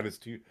 he's got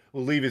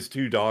we'll leave his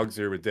 2 dogs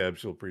here with Deb.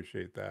 She'll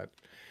appreciate that.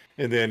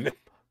 And then,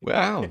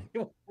 wow.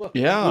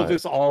 We'll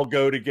just all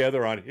go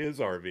together on his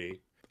RV.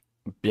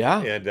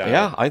 Yeah. And,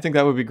 I think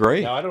that would be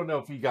great. Now, I don't know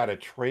if he got a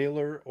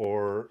trailer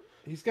or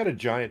he's got a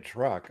giant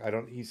truck.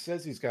 He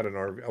says he's got an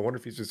RV. I wonder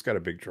if he's just got a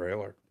big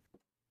trailer.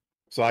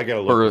 So I got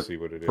to look and see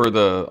what it is. For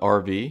the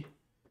RV?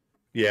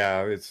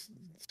 Yeah, it's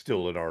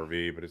still an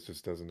RV, but it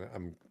just doesn't.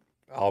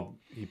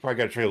 He probably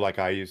got a trailer like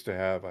I used to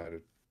have. I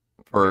had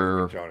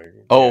Johnny.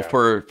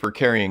 For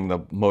carrying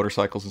the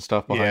motorcycles and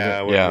stuff behind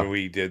it. When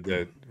we did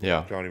that.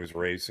 Yeah, Johnny was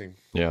racing.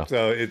 Yeah,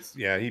 so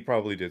he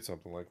probably did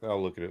something like that.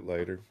 I'll look at it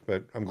later,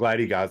 but I'm glad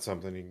he got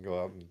something. He can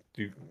go out and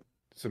do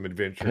some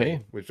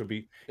adventure, which will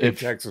be in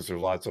Texas.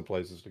 There's lots of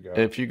places to go.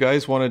 If you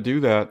guys want to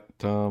do that,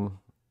 we'll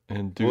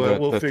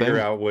figure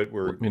out what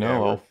we'll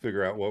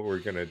figure out what we're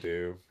gonna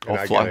do.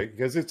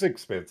 Because it's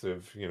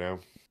expensive,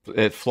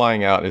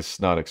 Flying out is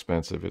not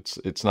expensive.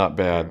 It's not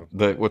bad.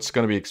 What's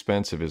going to be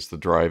expensive is the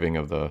driving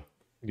of the.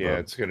 Yeah,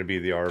 it's going to be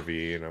the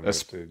RV, and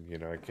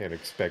I can't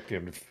expect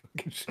him to.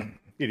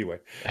 Anyway,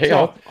 hey,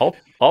 so,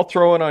 I'll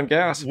throw in on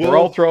gas. We're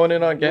all throwing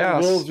in on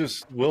gas.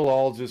 We'll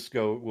all just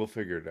go. We'll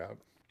figure it out.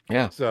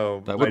 Yeah,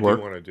 so that would work.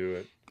 I do want to do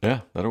it. Yeah,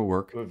 that'll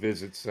work. We'll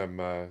visit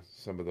some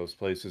of those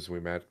places we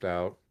mapped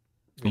out.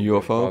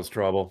 UFO cause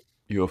trouble.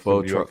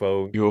 UFO tour.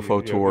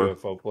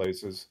 UFO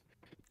places.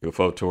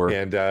 UFO tour.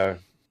 And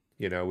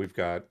we've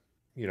got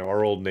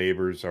our old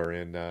neighbors are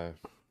in. I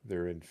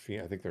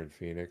think they're in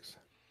Phoenix.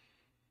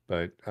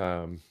 but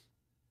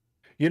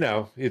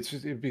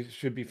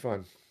should be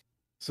fun.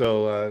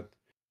 So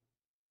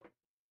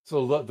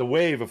the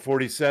wave of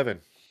 47,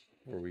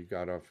 where we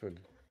got off on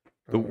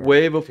The our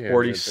Wave of tangent there.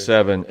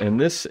 47, and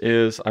this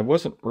is, I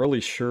wasn't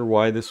really sure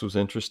why this was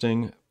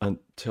interesting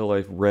until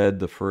I read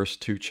the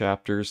first 2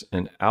 chapters,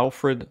 and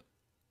Alfred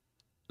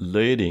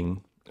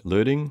Loedding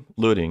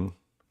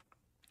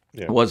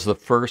Yeah. was the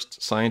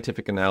first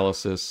scientific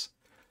analysis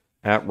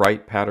at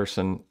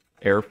Wright-Patterson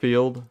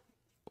Airfield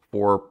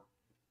for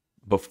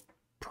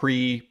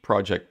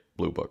pre-Project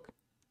Blue Book.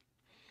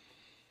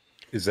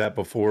 Is that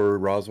before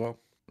Roswell?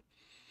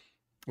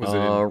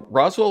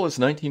 Roswell is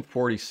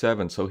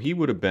 1947, so he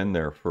would have been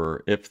there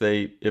for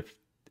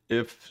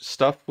if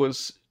stuff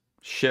was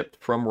shipped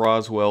from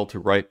Roswell to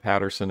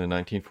Wright-Patterson in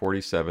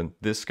 1947.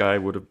 This guy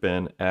would have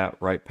been at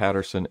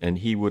Wright-Patterson, and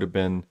he would have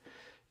been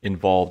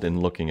involved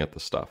in looking at the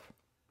stuff.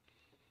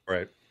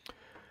 Right.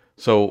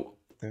 So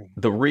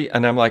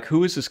and I'm like,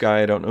 who is this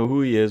guy? I don't know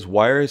who he is.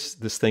 Why is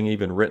this thing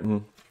even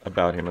written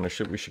about him? And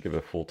we should give it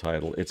a full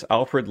title. It's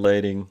Alfred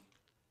Loedding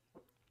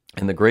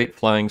and the Great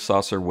Flying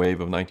Saucer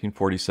Wave of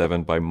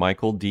 1947 by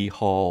Michael D.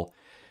 Hall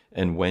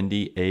and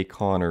Wendy A.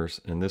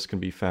 Connors. And this can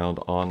be found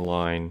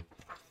online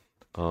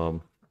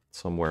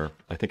somewhere,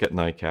 I think at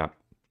NICAP.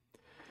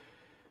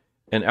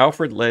 And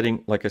Alfred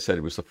Loedding, like I said,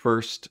 it was the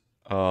first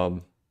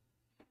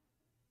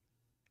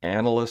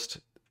analyst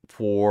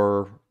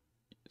for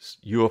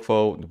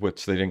UFO,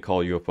 which they didn't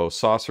call UFO,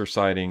 saucer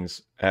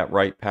sightings at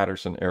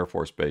Wright-Patterson Air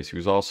Force Base. He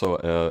was also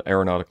an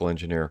aeronautical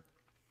engineer.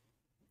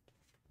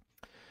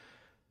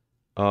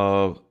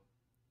 And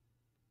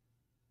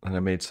I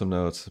made some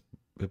notes.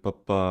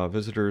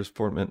 Visitors,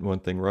 Fort Minton, one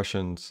thing,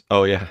 Russians.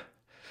 Oh yeah.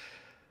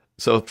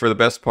 So for the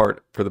best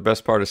part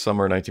of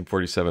summer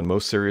 1947,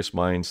 most serious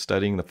minds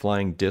studying the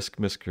flying disc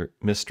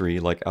mystery,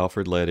 like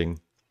Alfred Loedding,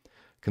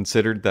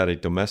 considered that a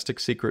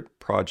domestic secret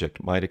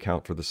project might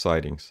account for the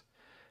sightings.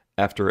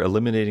 After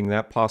eliminating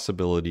that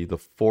possibility, the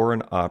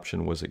foreign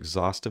option was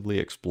exhaustively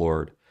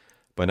explored.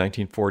 By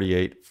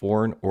 1948,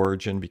 foreign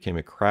origin became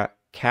a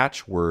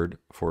catchword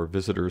for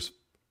visitors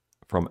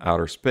from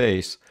outer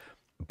space,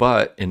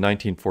 but in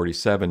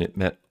 1947 it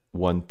meant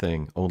one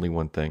thing, only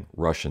one thing: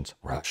 Russians.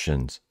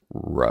 Russians.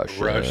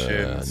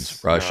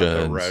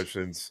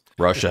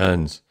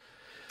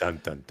 Dun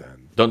dun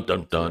dun. Dun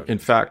dun dun. In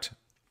fact,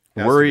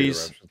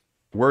 worries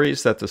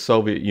that the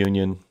Soviet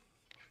Union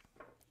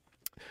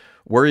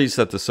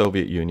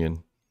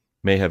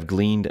may have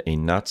gleaned a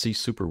Nazi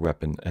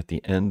superweapon at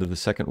the end of the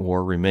Second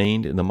War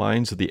remained in the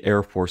minds of the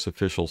Air Force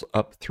officials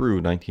up through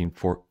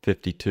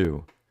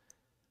 1952.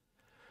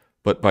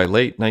 But by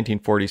late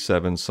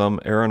 1947,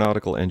 some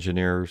aeronautical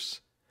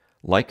engineers,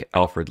 like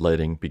Alfred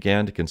Loedding,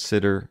 began to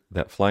consider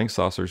that flying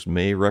saucers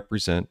may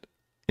represent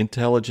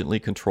intelligently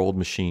controlled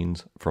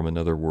machines from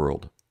another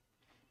world.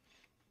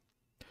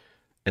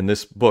 And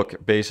this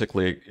book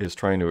basically is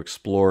trying to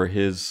explore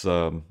his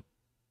sort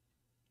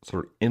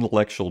of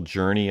intellectual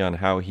journey on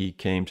how he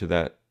came to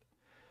that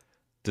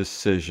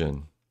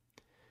decision.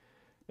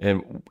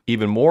 And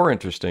even more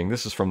interesting,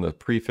 this is from the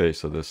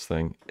preface of this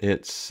thing.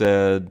 It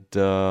said,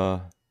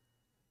 they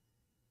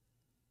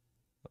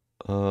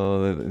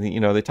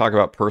talk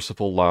about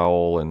Percival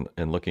Lowell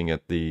and looking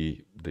at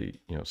the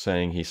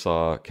saying he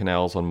saw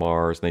canals on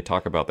Mars, and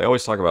they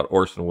always talk about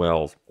Orson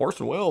Welles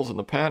and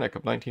the Panic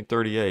of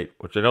 1938,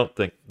 which I don't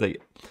think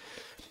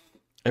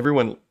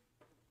everyone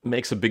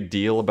makes a big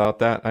deal about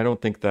that. I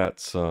don't think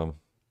that's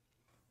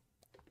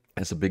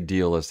as a big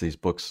deal as these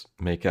books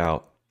make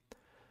out.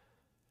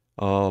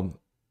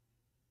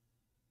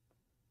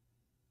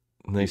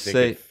 And they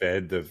say it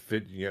fed the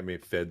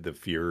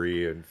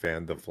fury and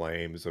fanned the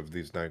flames of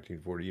these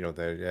 1940.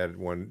 That had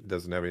one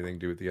doesn't have anything to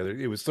do with the other.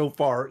 It was so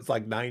far. It's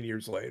like 9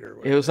 years later.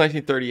 It was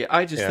 1938.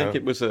 I just think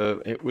it was.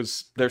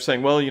 They're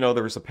saying, well,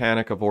 there was a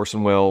panic of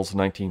Orson Welles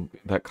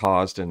that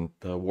caused in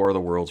the War of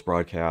the Worlds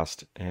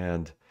broadcast,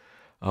 and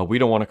we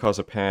don't want to cause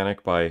a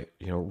panic by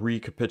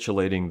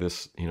recapitulating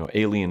this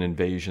alien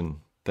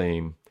invasion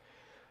theme.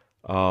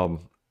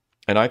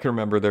 And I can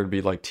remember there'd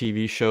be like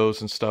TV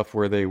shows and stuff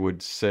where they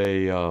would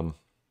say,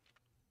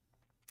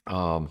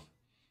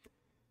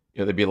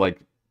 they'd be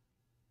like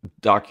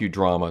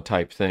docudrama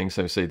type things.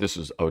 They would say, this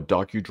is a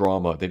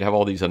docudrama. They'd have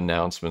all these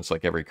announcements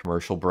like every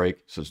commercial break.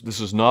 It says, this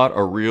is not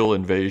a real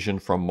invasion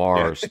from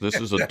Mars. This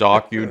is a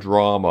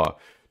docudrama.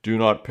 Do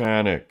not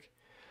panic.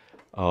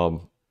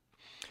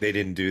 They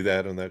didn't do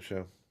that on that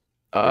show?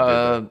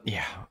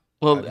 Yeah.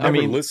 Well, I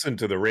mean, listened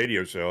to the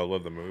radio show. I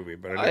love the movie,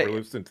 but I never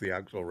listened to the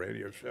actual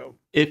radio show.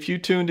 If you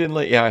tuned in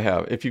late, I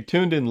have. If you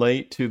tuned in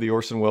late to the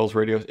Orson Welles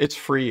radio, it's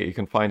free. You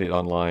can find it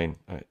online.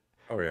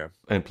 Oh yeah,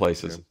 and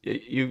places.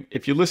 Yeah.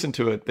 If you listen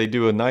to it, they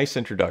do a nice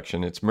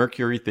introduction. It's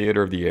Mercury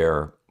Theater of the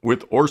Air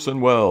with Orson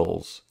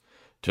Welles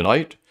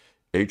tonight.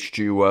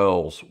 H.G.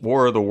 Wells,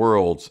 War of the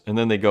Worlds, and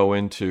then they go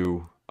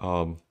into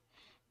a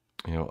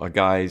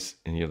guy's,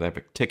 and they have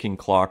a ticking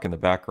clock in the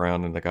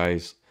background, and the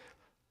guy's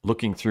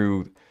looking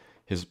through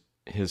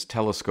his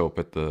telescope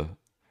at the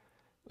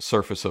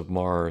surface of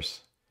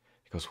Mars.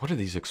 He goes, what are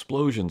these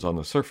explosions on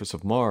the surface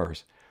of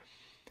Mars?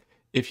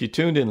 if you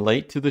tuned in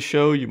late to the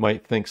show, you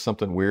might think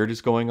something weird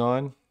is going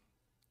on.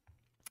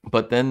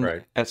 But then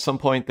Right. at some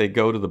point they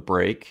go to the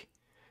break,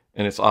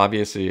 and it's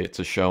obviously it's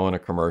a show and a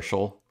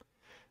commercial.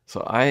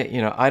 So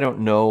I don't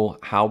know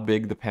how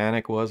big the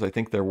panic was. I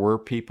think there were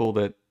people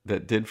that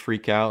did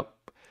freak out,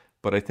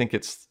 but I think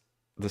it's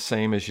the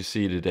same as you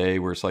see today,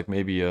 where it's like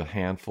maybe a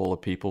handful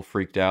of people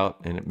freaked out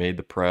and it made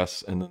the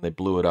press, and then they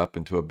blew it up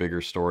into a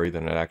bigger story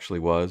than it actually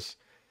was.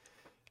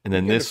 And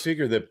then You gotta this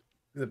figure that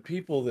the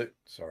people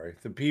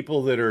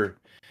that are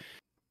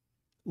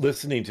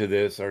listening to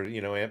this are,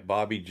 at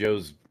Bobby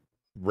Joe's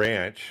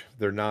ranch.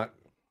 They're not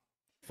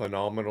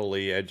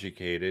phenomenally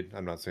educated.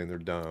 I'm not saying they're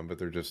dumb, but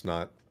they're just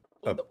not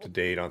up to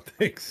date on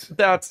things.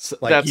 that's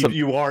Like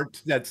you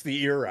aren't. That's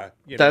the era.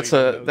 that's you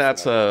don't know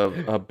that's stuff.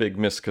 a big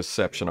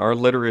misconception. Our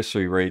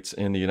literacy rates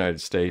in the United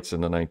States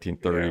in the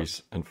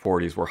 1930s and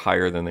 40s were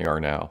higher than they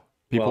are now.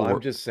 People Well, were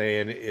I'm just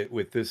saying it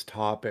with this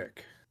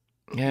topic.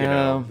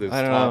 yeah, This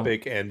I don't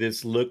topic and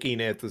this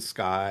looking at the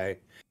sky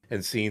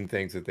and seeing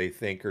things that they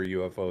think are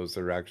UFOs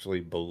that are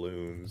actually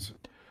balloons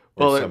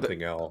or Well,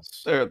 something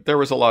else. there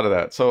was a lot of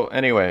that. So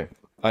anyway,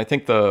 I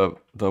think the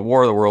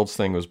War of the Worlds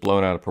thing was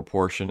blown out of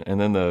proportion, and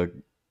then the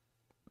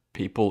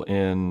people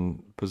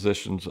in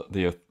positions,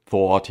 the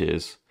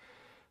authorities,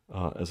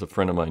 as a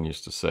friend of mine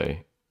used to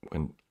say,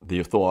 when the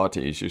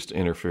authorities used to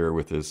interfere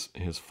with his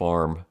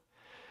farm,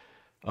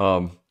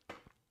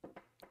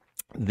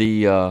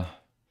 the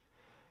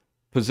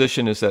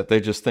position is that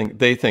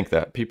they think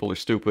that people are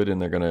stupid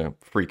and they're going to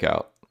freak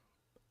out.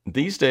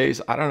 These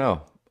days, I don't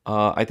know.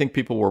 I think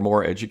people were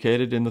more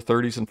educated in the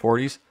 30s and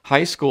 40s.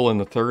 High school in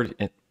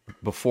the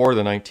before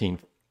the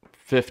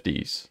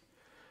 1950s,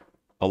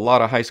 a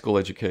lot of high school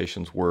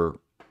educations were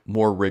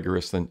more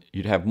rigorous than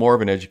you'd have more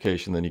of an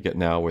education than you get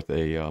now with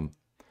a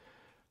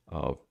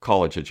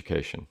college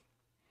education.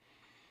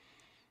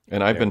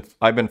 And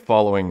I've been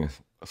following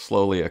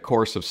slowly a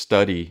course of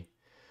study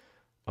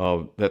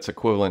that's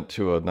equivalent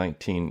to a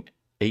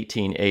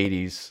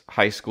 1880s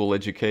high school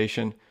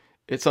education.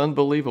 It's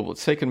unbelievable.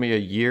 It's taken me a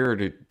year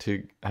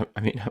to I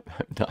mean,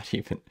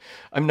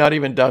 I'm not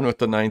even done with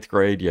the 9th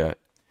grade yet.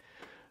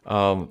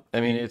 I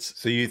mean, it's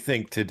So you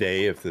think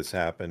today, if this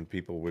happened,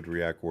 people would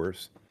react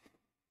worse?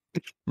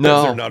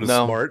 no, They're not as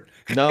no, smart.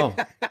 no.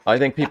 I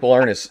think people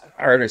aren't as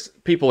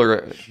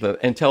the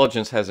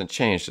intelligence hasn't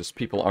changed. As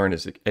people aren't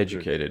as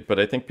educated, but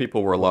I think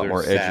people were a lot They're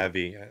more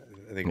savvy.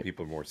 I think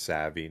people are more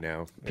savvy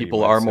now.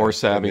 People are more than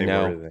savvy they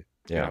now. were,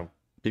 Yeah,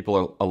 people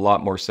are a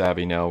lot more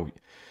savvy now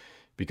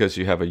because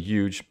you have a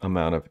huge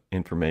amount of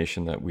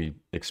information that we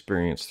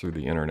experience through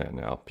the internet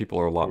now. People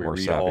are a lot We more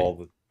read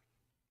savvy.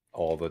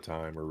 all the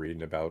time. We're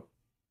reading about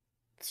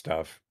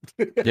stuff.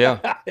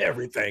 Yeah,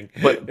 Everything.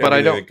 but I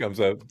Everything don't. that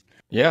comes up.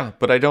 Yeah,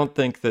 but I don't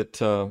think that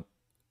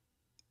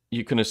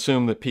you can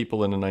assume that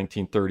people in the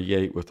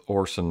 1938 with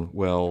Orson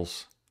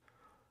Welles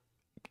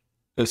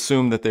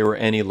assume that they were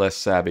any less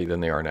savvy than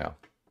they are now.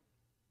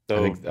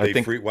 So I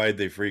think why did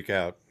they freak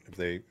out?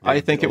 If I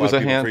think it was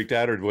a hand. freaked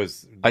out, or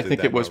I did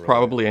think that it was not really-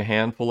 probably a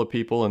handful of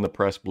people, and the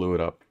press blew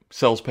it up.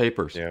 Sells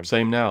papers. Yeah.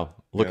 Same now.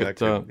 Look Yeah, at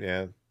that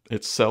could-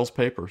 it sells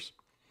papers.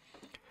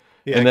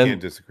 yeah. and I then-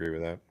 can't disagree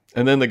with that.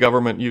 And then the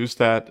government used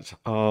that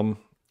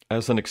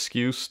as an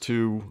excuse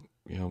to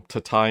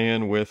tie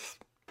in with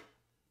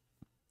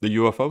the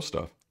UFO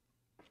stuff.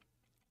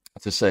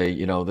 To say,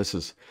 we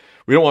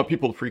don't want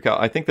people to freak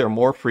out. I think they're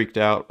more freaked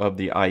out of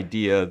the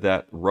idea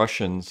that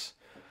Russians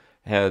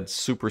had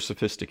super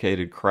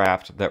sophisticated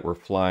craft that were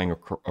flying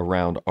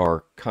around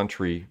our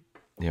country,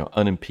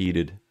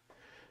 unimpeded.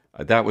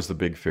 That was the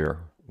big fear.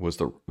 Was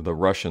the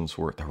Russians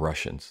were the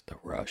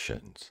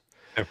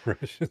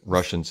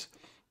Russians.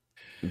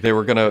 They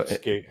were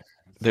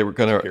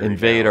gonna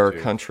invade our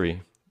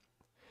country.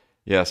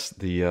 Yes,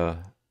 the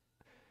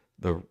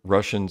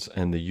Russians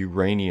and the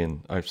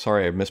Uranian. I'm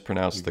sorry, I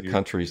mispronounced the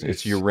countries.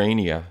 It's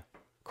Urania,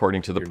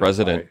 according to the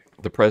president.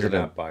 The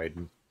president.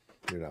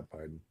 You're not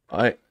Biden.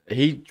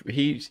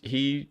 He's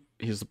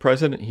the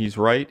president. He's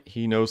right.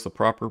 He knows the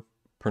proper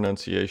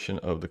pronunciation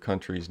of the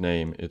country's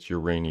name. It's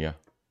Urania.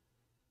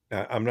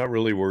 I'm not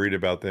really worried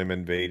about them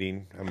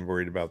invading. I'm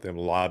worried about them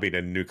lobbing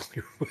a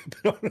nuclear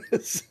weapon on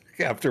us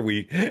after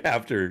we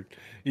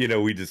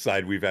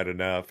decide we've had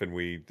enough and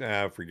we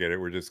forget it.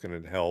 We're just going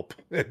to help,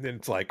 and then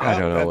it's like, I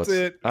don't know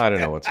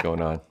what's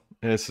going on.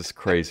 This is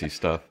crazy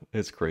stuff.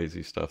 It's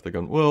crazy stuff. They're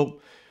going, well,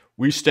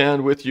 we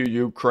stand with you,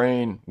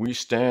 Ukraine. We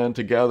stand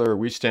together.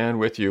 We stand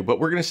with you, but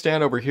we're going to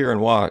stand over here and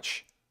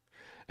watch.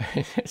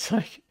 It's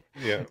like,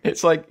 yeah,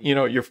 it's like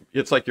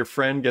it's like your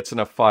friend gets in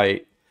a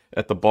fight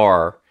at the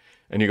bar.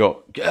 And you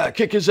go, yeah,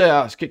 kick his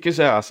ass.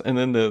 And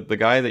then the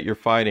guy that you're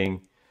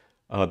fighting,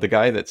 the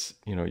guy that's,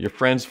 your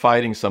friend's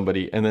fighting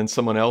somebody, and then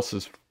someone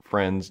else's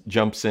friend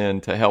jumps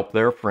in to help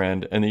their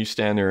friend. And then you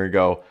stand there and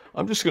go,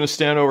 I'm just going to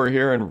stand over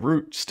here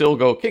and still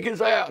go, kick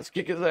his ass.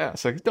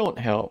 Like, don't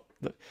help.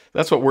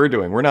 That's what we're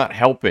doing. We're not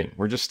helping.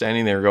 We're just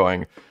standing there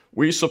going,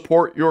 we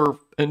support your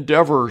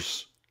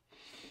endeavors.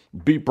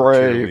 Be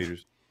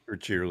brave.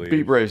 Cheerleaders.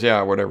 Be brave.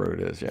 Yeah, whatever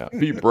it is. Yeah.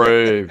 Be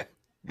brave.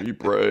 Be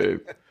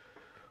brave.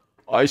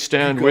 I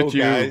stand with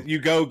you. Guys. You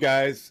go,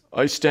 guys.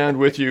 I stand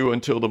with you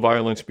until the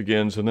violence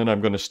begins, and then I'm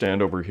going to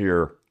stand over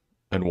here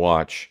and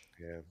watch.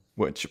 Yeah.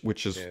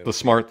 Which is the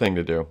smart thing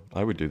to do.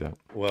 I would do that.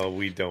 Well,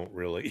 we don't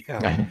really.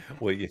 Yeah.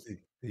 Well,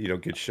 you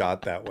don't get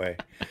shot that way.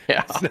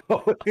 Yeah. So,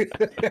 or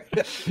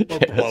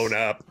blown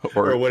up,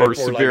 or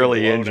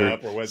severely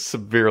injured, or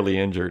severely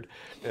injured.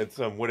 It's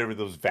whatever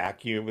those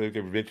vacuum. They're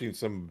inventing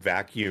some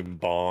vacuum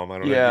bomb. I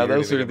don't know. Yeah,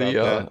 those are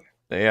the.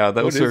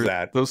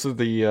 Those are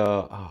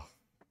the.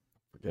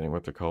 Forgetting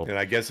what they're called. And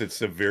I guess it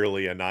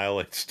severely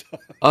annihilates stuff.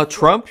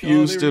 Trump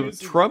used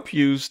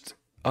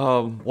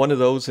one of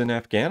those in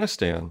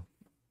Afghanistan.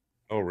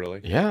 Oh,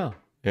 really? Yeah,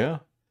 yeah.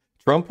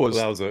 Trump was.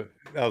 Well,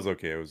 that was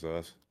okay. It was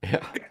us.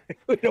 Yeah.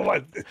 You know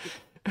what?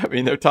 I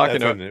mean, they're talking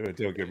about.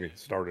 Don't get me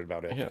started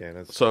about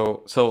Afghanistan.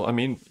 So I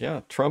mean,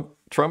 yeah. Trump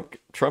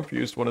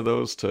used one of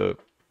those to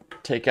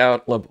take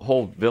out a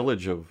whole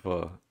village of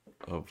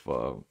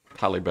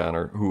Taliban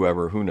or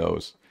whoever. Who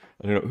knows?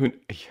 I don't know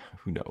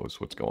who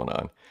knows what's going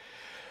on.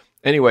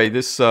 Anyway,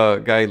 this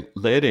guy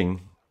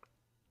Loedding,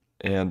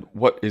 and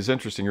what is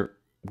interesting,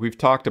 we've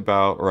talked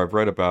about, or I've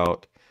read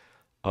about,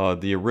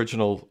 the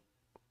original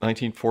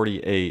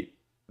 1948,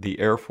 the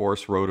Air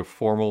Force wrote a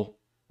formal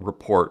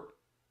report,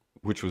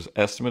 which was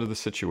estimate of the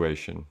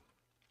situation,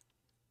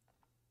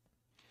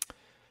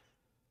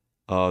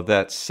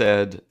 that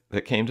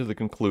came to the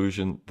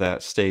conclusion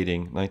that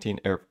stating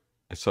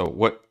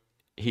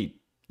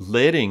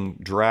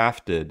Loedding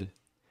drafted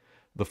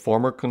the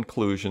former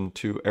conclusion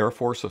to Air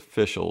Force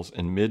officials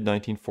in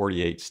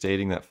mid-1948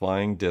 stating that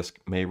flying disc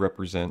may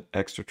represent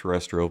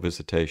extraterrestrial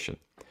visitation.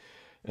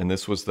 And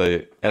this was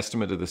the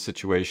estimate of the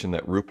situation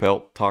that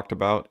Ruppelt talked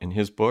about in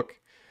his book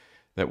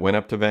that went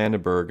up to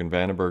Vandenberg, and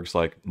Vandenberg's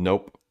like,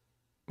 nope,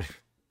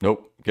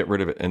 get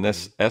rid of it. And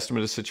this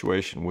estimate of the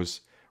situation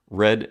was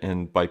read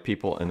and by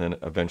people and then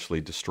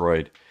eventually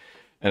destroyed.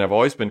 And I've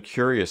always been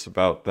curious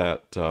about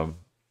that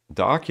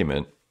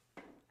document.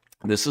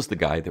 This is the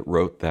guy that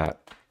wrote that.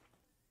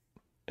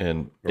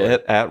 And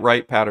at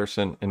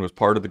Wright-Patterson, and was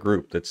part of the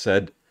group that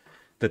said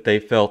that they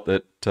felt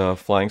that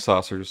flying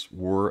saucers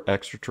were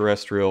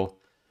extraterrestrial,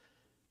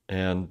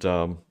 and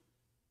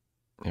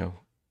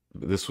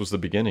this was the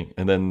beginning.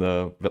 And then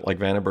like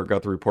Vandenberg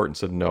got the report and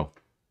said, no,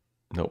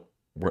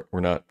 we're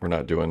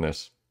not doing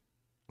this.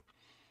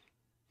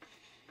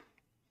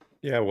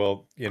 Yeah,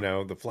 well,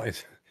 the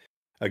flights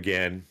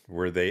again,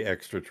 were they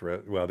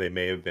extraterrestrial? Well, they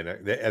may have been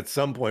at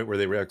some point where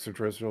they were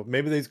extraterrestrial.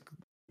 Maybe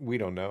we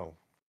don't know.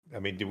 I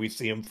mean, did we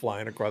see them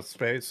flying across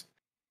space?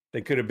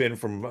 They could have been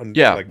from,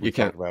 like we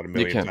talked about a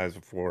million times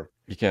before.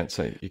 You can't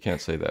say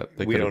that.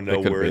 We don't know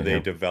where they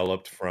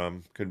developed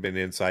from. Could have been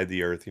inside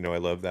the Earth. I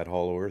love that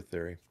hollow Earth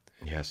theory.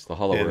 Yes, the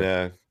hollow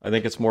Earth. I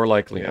think it's more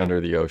likely under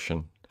the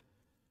ocean.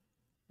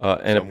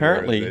 And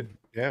apparently,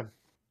 and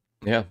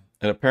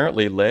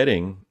apparently,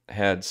 Loedding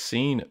had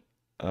seen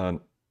an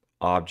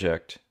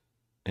object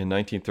in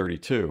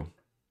 1932,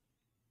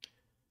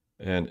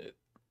 and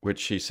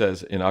which he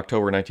says in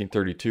October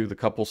 1932, the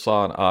couple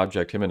saw an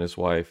object, him and his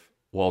wife,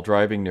 while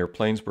driving near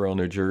Plainsboro,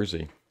 New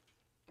Jersey.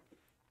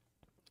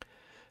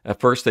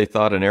 At first, they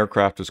thought an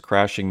aircraft was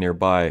crashing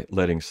nearby,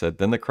 Loedding said.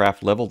 Then the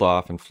craft leveled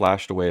off and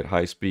flashed away at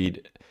high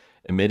speed,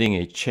 emitting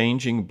a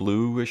changing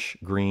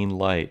bluish-green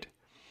light.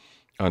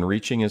 On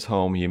reaching his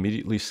home, he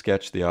immediately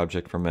sketched the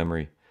object from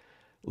memory.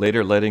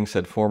 Later, Loedding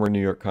said former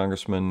New York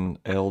Congressman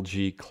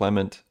L.G.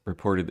 Clement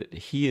reported that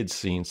he had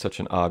seen such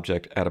an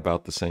object at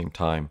about the same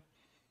time.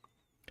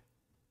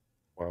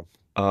 Wow.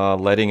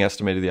 Loedding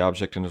estimated the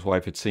object and his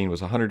wife had seen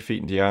was 100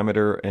 feet in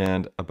diameter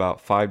and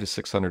about 500 to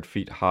 600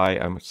 feet high.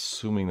 I'm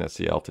assuming that's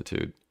the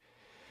altitude.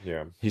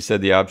 Yeah. He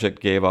said the object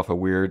gave off a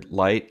weird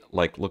light,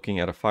 like looking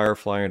at a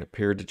firefly, and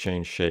appeared to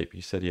change shape.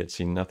 He said he had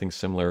seen nothing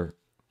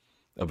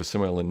of a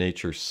similar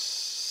nature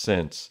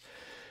since.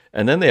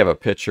 And then they have a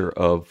picture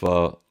of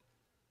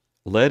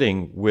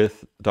Loedding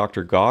with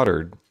Dr.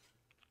 Goddard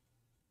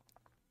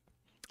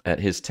at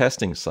his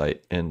testing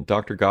site, and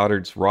Dr.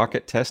 Goddard's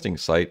rocket testing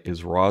site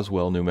is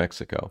Roswell, New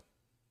Mexico.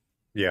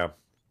 Yeah.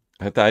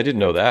 I didn't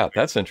know that.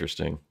 That's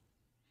interesting.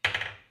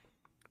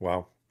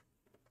 Wow.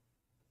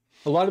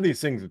 A lot of these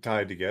things are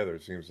tied together,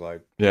 it seems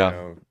like.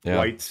 Yeah.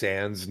 White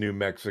Sands, New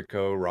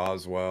Mexico,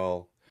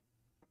 Roswell.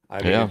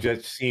 I mean, it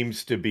just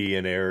seems to be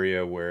an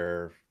area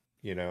where,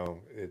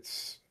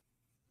 it's,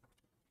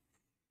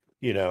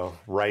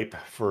 ripe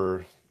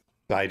for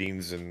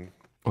sightings and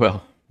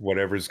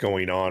whatever's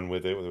going on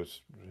with it.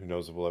 Who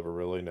knows if we'll ever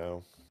really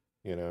know,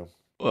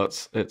 Well,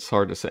 it's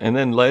hard to say. And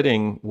then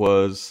Loedding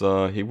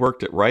he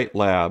worked at Wright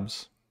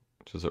Labs,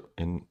 which is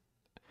in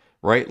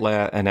Wright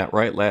Lab, and at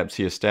Wright Labs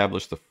he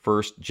established the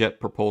first jet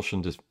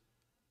propulsion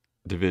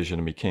division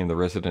and became the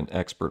resident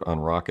expert on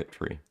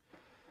rocketry.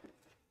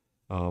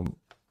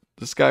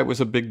 This guy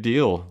was a big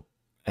deal,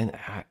 and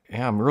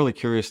I'm really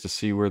curious to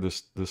see where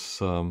this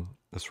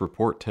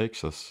report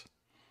takes us.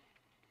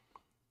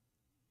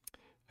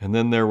 And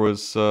then there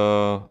was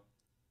July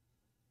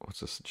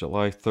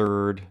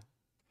 3rd,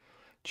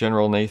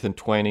 General Nathan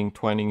Twining,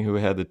 who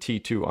had the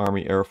T2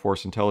 Army Air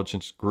Force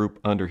Intelligence Group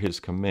under his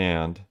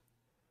command.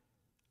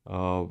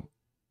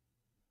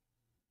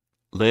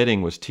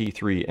 Loedding was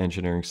T3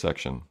 engineering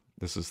section.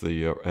 This is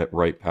the at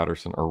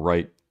Wright-Patterson, or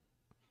Wright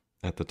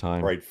at the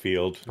time. Right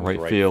field.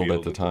 Right field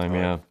at the time,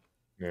 yeah.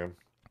 Yeah.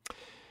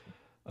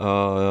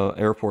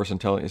 Air Force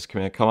Intelligence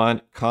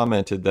Command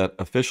commented that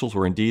officials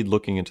were indeed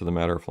looking into the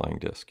matter of flying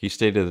disc. He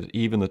stated that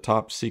even the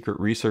top secret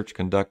research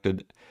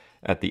conducted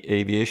at the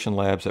aviation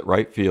labs at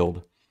Wright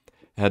Field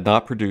had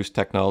not produced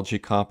technology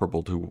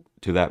comparable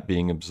to that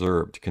being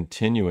observed.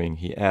 Continuing,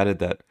 he added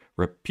that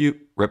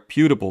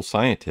reputable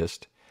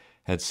scientist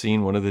had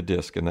seen one of the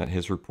discs and that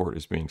his report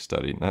is being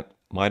studied. And that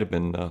might have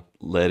been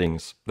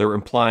Loeddings. They're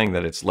implying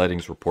that it's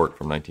Loeddings' report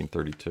from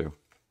 1932.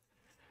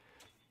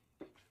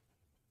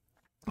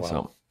 Wow.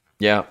 So,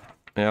 yeah.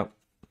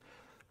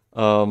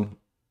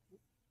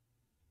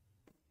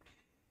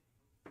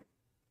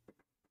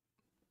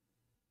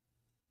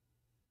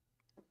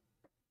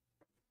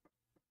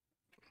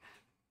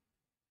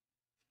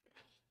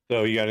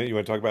 So you want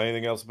to talk about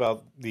anything else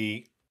about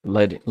the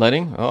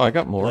Loedding? Oh, I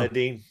got more.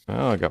 Loedding.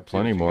 Oh, I got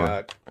plenty more.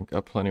 I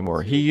got plenty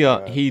more.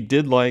 He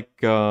did like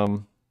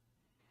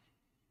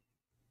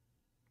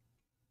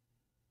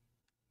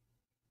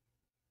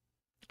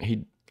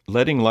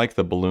Loedding liked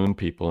the balloon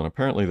people, and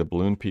apparently the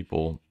balloon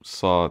people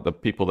saw the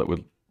people that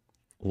would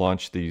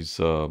launch these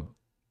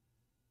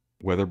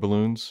weather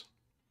balloons.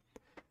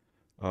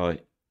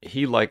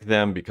 He liked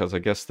them because I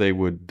guess they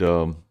would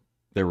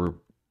they were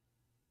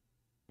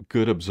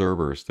good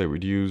observers. They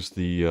would use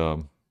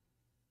the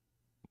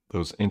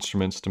those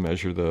instruments to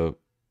measure the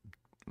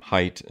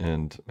height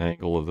and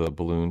angle of the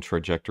balloon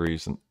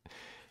trajectories, and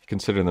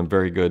consider them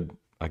very good,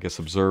 I guess,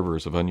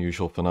 observers of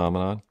unusual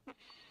phenomenon.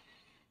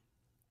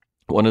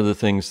 One of the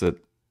things that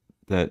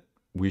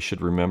we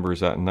should remember is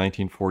that in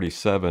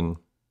 1947,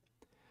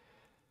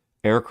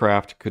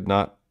 aircraft could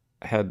not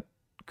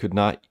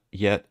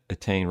yet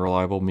attain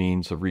reliable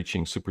means of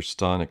reaching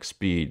supersonic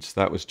speeds.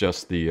 That was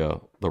just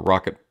the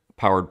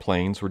rocket-powered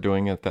planes were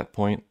doing at that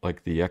point,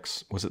 like the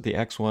was it the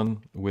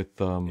X-1 with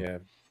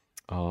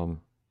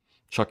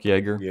Chuck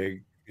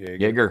Yeager?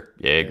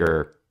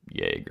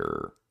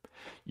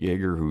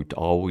 Yeager, who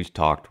always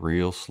talked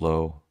real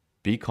slow.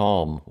 Be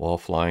calm while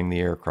flying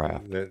the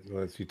aircraft.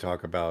 Unless you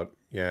talk about,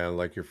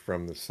 like you're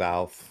from the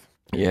South.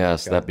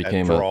 Yes, that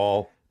became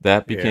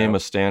a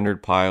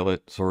standard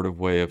pilot sort of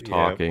way of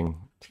talking.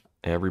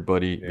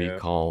 Everybody be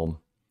calm.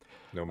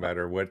 No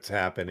matter what's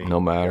happening. No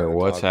matter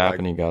what's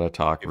happening, you got to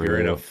talk real. If you're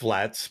in a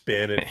flat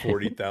spin at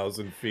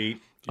 40,000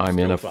 feet, I'm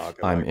in a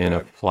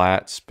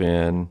flat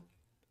spin.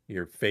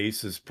 Your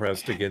face is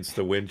pressed against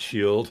the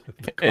windshield.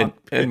 And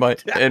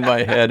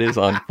my head is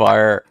on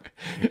fire.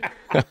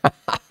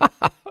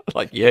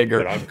 Like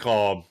Yeager. But I'm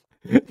calm.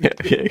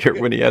 Yeager,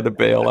 when he had to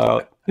bail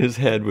out, his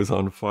head was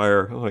on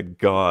fire. Oh my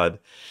God.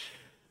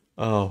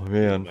 Oh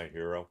man. He's my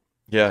hero.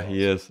 Yeah, awesome.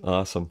 He is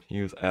awesome.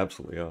 He was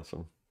absolutely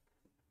awesome.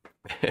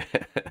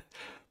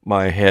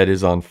 My head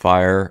is on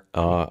fire.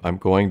 I'm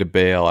going to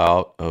bail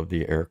out of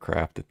the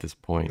aircraft at this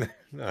point.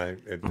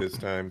 At this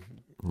time.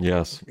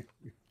 Yes.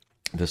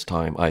 This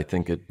time, I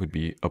think it would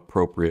be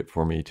appropriate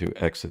for me to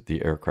exit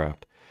the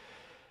aircraft.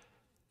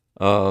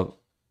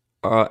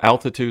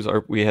 Altitudes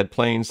we had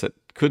planes that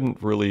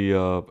couldn't really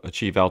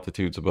achieve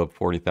altitudes above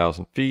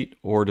 40,000 feet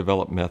or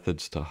develop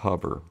methods to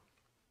hover.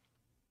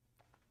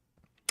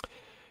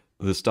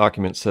 This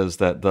document says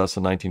that thus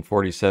in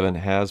 1947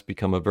 has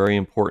become a very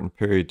important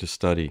period to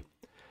study.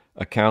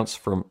 Accounts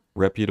from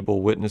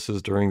reputable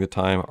witnesses during the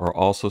time are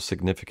also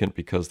significant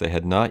because they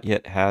had not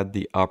yet had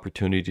the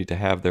opportunity to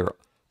have their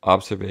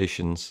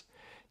observations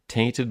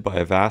tainted by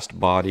a vast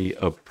body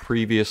of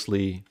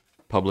previously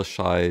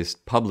publicized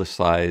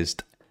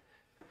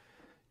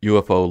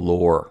UFO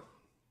lore.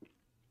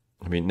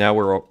 I mean, now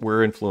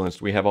we're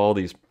influenced. We have all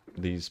these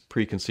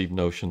preconceived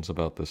notions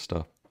about this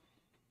stuff.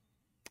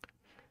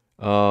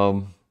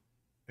 And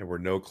we're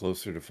no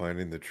closer to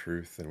finding the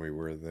truth than we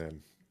were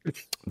then.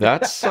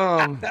 That's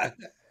at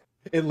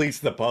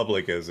least the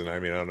public isn't. I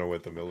mean, I don't know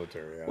what the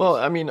military has. Well,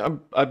 I mean,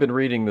 I've been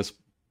reading this.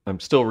 I'm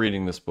still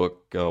reading this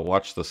book,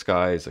 Watch the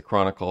Skies, a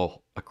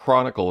chronicle of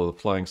the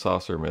flying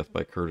saucer myth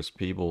by Curtis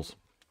Peebles.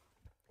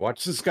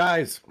 Watch the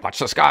skies. Watch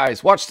the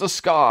skies. Watch the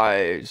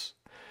skies.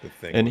 The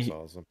thing was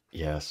awesome.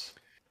 Yes.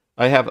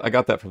 I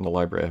got that from the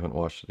library. I haven't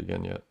watched it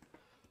again yet.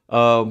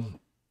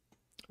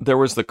 There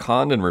was the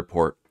Condon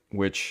report,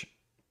 which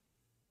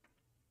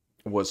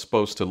was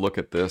supposed to look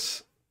at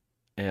this,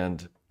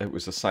 and it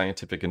was a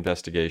scientific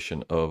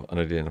investigation of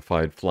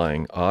unidentified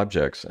flying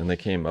objects, and they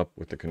came up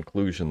with the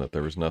conclusion that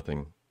there was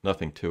nothing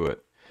to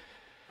it.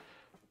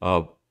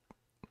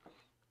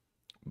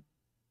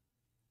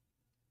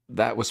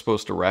 That was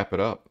supposed to wrap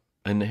it up.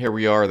 And here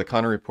we are. The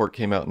Condon report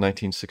came out in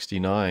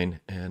 1969,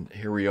 and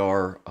here we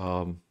are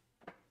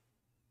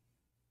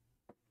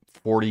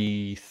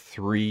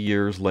 43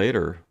 years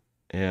later,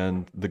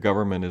 and the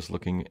government is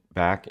looking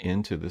back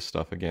into this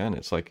stuff again.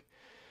 It's like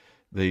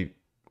I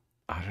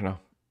don't know.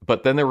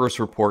 But then there was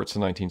reports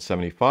in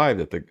 1975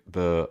 that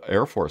the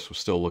Air Force was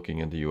still looking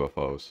into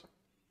UFOs.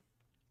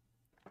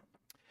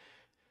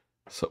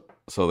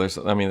 So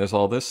there's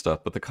all this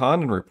stuff. But the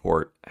Condon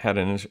report had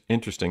an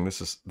interesting.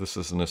 This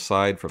is an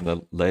aside from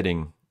the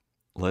Loedding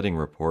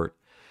report.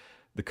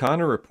 The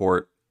Condon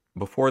report,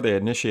 before they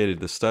initiated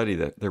the study,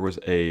 that there was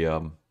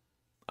a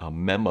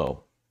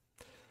memo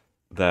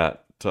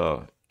that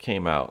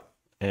came out,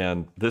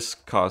 and this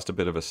caused a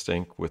bit of a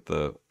stink with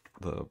the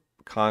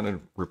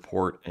Condon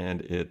report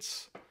and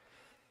its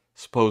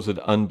supposed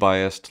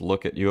unbiased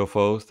look at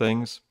UFO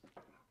things.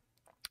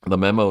 The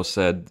memo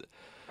said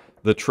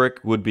the trick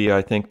would be,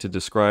 I think, to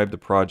describe the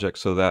project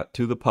so that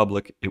to the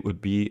public it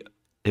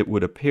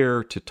would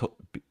appear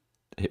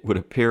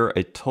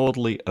a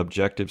totally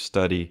objective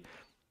study,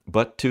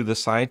 but to the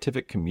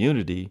scientific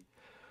community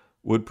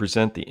would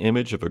present the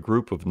image of a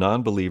group of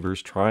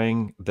non-believers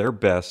trying their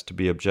best to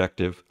be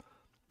objective,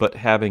 but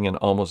having an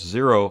almost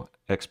zero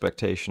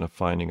expectation of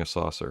finding a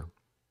saucer.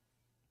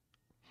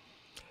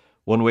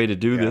 One way to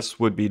do this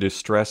would be to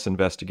stress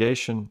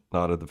investigation,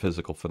 not of the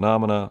physical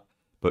phenomena,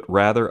 but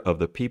rather of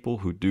the people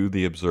who do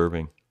the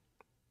observing.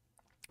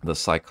 The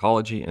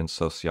psychology and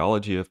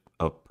sociology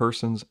of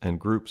persons and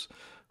groups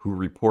who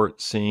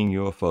report seeing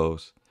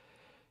UFOs.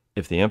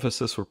 If the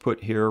emphasis were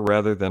put here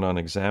rather than on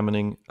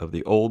examining of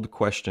the old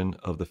question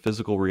of the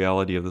physical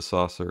reality of the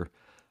saucer,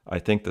 I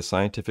think the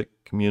scientific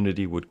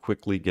community would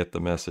quickly get the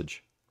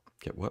message.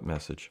 Get what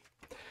message?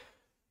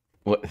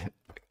 What?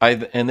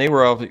 And they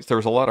were all, there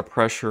was a lot of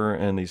pressure,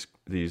 and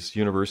these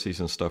universities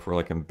and stuff were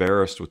like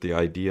embarrassed with the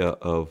idea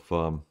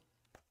of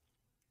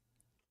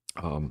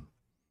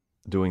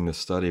doing this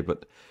study.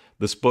 But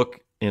this book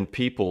in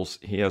People's,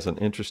 he has an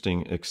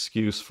interesting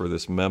excuse for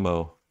this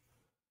memo,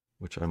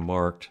 which I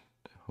marked.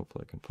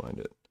 Hopefully I can find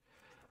it.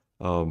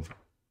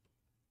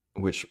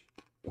 Which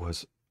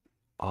was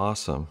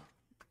awesome.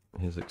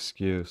 His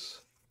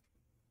excuse.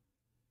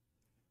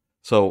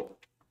 So,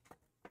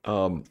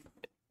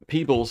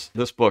 People's,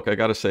 this book, I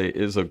got to say,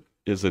 is a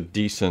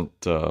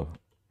decent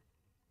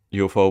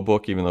UFO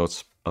book, even though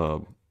it's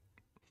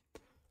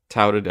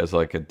touted as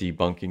like a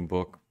debunking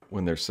book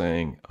when they're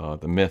saying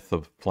the myth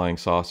of flying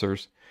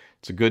saucers.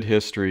 It's a good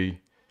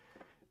history,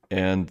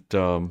 and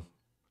I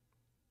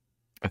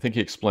think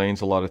he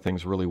explains a lot of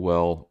things really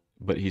well,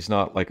 but he's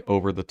not like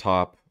over the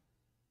top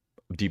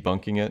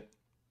debunking it.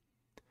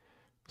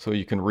 So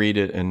you can read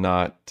it and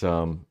not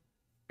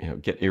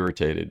get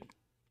irritated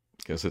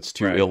because it's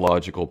too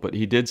illogical. But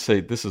he did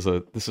say this is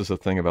a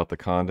thing about the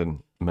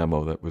Condon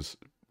memo that was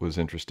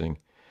interesting.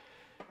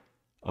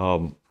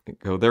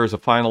 There is a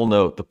final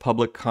note. The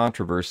public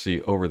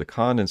controversy over the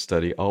Condon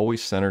study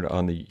always centered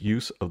on the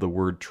use of the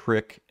word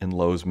trick in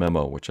Lowe's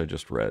memo, which I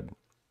just read.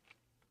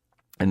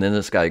 And then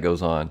this guy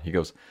goes on. He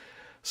goes,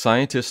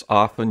 scientists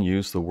often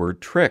use the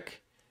word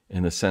trick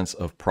in the sense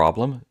of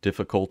problem,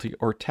 difficulty,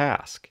 or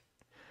task.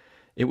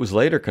 It was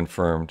later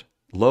confirmed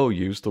Lowe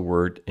used the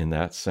word in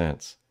that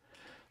sense,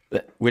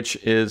 which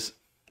is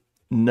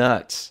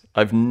nuts.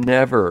 I've been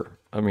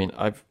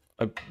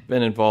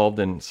involved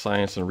in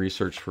science and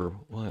research for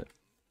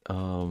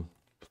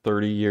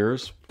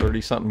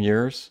 30-something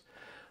years.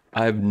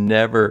 I've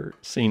never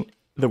seen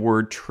the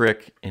word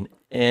trick in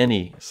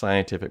any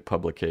scientific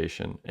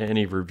publication,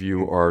 any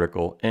review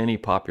article, any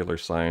popular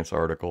science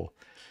article.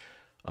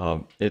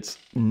 It's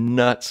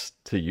nuts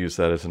to use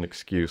that as an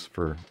excuse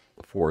for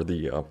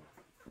the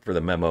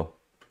memo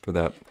for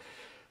that.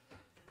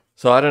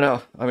 So I don't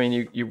know. I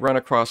mean, you run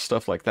across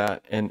stuff like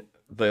that, and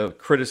the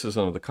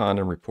criticism of the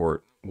Condon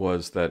report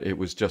was that it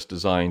was just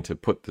designed to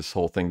put this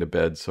whole thing to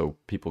bed so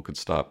people could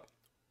stop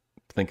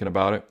thinking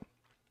about it.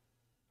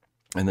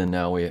 And then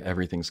now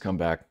everything's come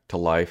back to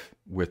life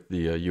with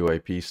the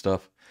UAP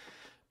stuff,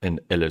 and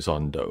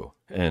Elizondo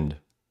and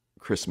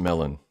Chris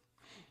Mellon.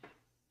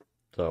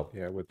 So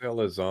yeah, with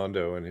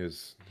Elizondo and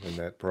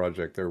that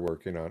project they're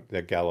working on,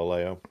 that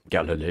Galileo.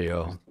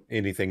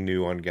 Anything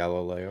new on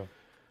Galileo?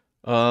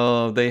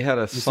 They had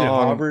a song.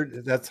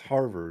 Harvard? That's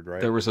Harvard,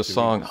 right? There was a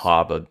song,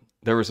 Harvard.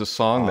 There was a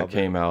song that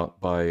came out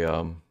by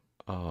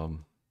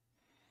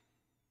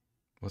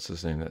what's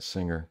his name? That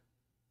singer.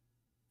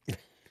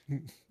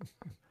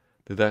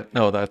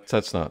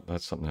 That's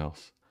something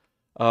else.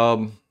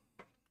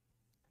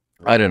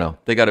 I don't know.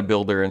 They got to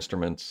build their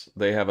instruments.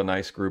 They have a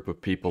nice group of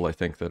people, I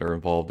think, that are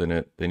involved in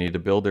it. They need to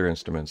build their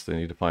instruments. They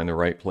need to find the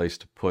right place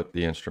to put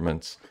the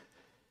instruments,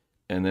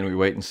 and then we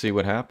wait and see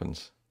what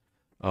happens.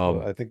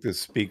 Well, I think this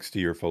speaks to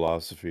your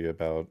philosophy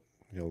about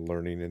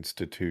learning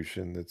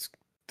institution that's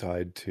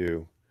tied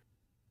to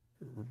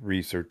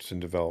research and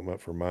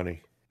development for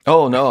money.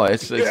 Oh no,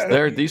 it's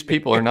these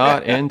people are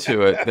not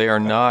into it. They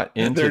are not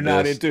into They're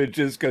not into it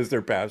just because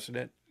they're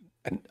passionate.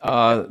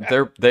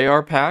 They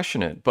are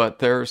passionate,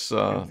 but you're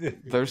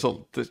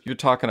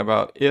talking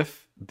about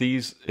if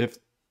these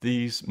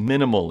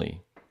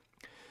minimally,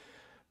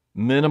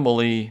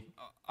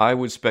 I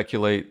would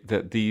speculate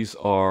that these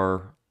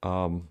are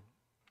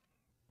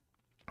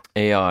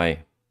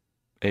AI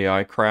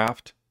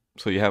craft.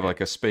 So you have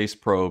like a space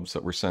probes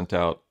that were sent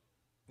out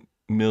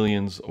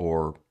millions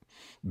or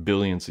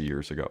billions of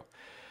years ago.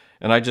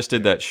 And I just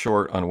did that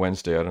short on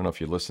Wednesday. I don't know if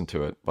you listened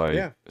to it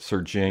by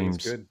Sir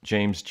James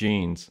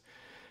Jeans.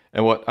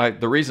 And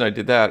the reason I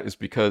did that is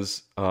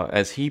because,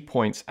 as he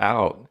points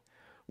out,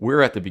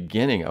 we're at the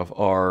beginning of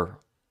our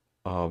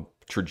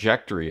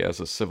trajectory as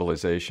a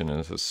civilization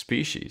and as a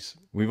species.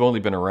 We've only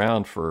been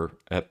around for,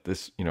 at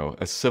this,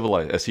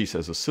 as he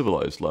says, a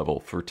civilized level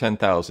for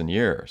 10,000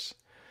 years.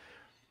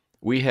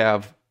 We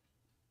have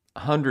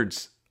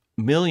hundreds,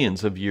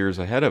 millions of years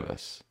ahead of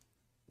us.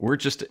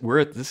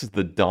 This is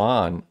the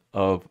dawn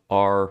of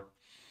our,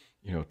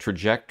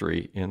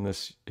 trajectory in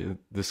this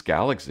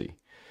galaxy.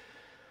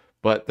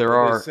 But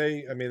there's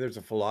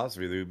a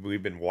philosophy that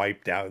we've been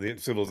wiped out. The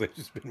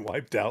civilization's been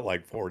wiped out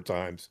like 4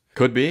 times.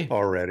 Could be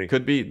already.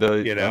 Could be and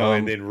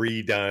then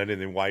redone, and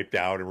then wiped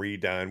out and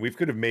redone. We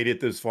could have made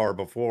it this far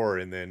before,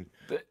 and then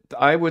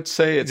I would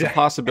say it's a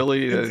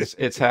possibility that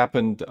it's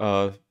happened.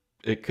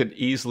 It could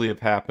easily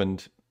have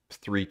happened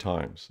 3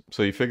 times.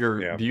 So you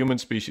figure the human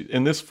species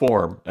in this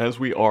form, as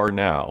we are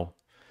now,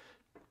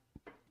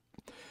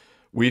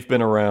 we've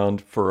been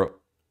around for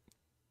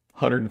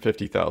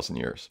 150,000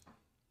 years.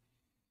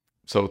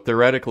 So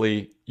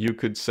theoretically, you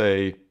could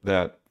say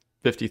that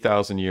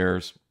 50,000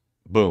 years,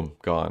 boom,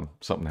 gone,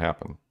 something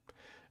happened.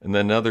 And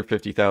then another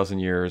 50,000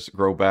 years,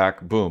 grow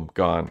back, boom,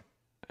 gone.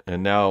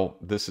 And now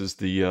this is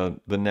the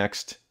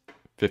next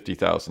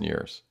 50,000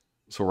 years.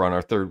 So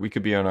we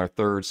could be on our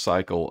 3rd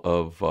cycle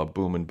of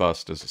boom and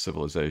bust as a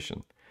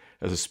civilization,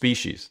 as a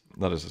species,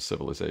 not as a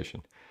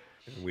civilization.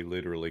 We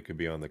literally could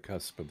be on the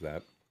cusp of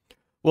that.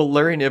 Well,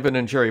 Larry Niven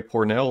and Jerry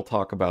Pournelle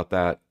talk about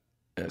that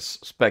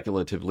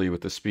speculatively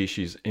with the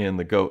species in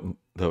the goat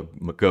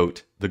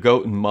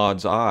in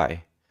Maud's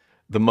Eye,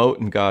 the mote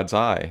in God's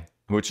eye,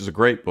 which is a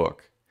great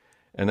book.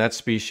 And that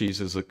species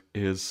is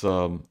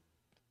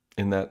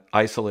in that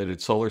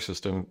isolated solar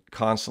system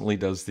constantly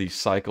does these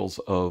cycles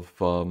of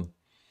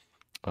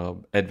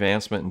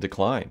advancement and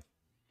decline.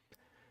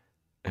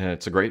 And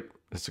it's a great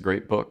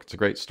book. It's a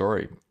great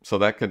story. So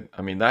that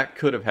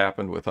could have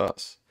happened with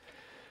us.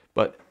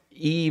 But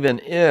even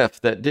if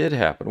that did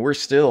happen, we're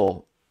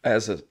still,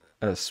 as a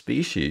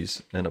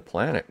species and a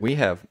planet, we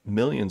have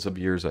millions of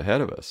years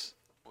ahead of us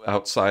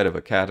outside of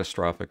a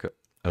catastrophic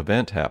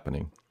event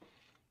happening.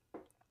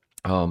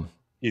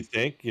 You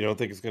think? You don't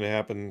think it's going to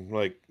happen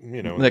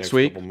next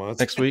week? Couple months?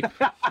 Next week?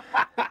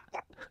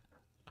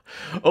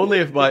 Only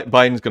if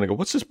Biden's going to go,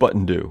 what's this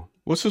button do?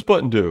 What's this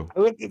button do?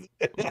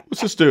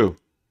 What's this do?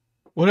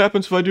 What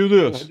happens if I do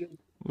this?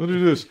 What do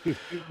this?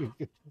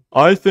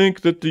 I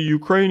think that the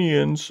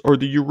Ukrainians or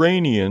the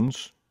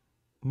Uranians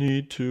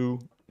need to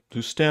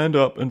stand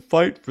up and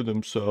fight for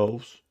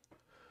themselves,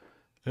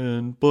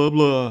 and blah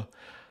blah.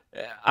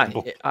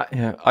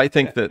 I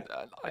think that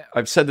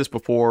I've said this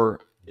before.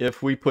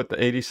 If we put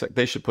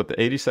they should put the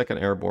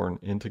 82nd Airborne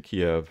into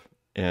Kiev,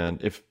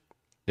 and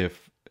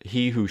if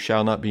he who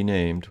shall not be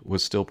named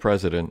was still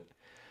president,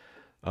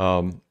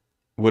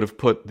 would have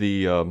put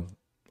the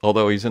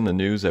although he's in the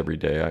news every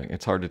day,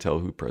 it's hard to tell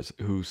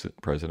who's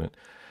president.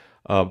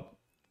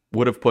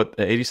 Would have put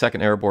the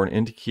 82nd Airborne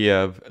into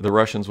Kiev, the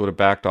Russians would have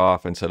backed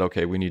off and said,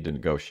 okay, we need to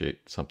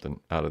negotiate something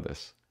out of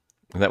this.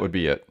 And that would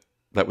be it.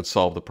 That would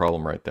solve the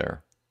problem right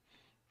there.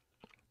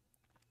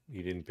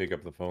 You didn't pick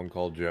up the phone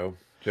call, Joe?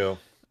 Joe?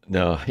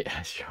 No,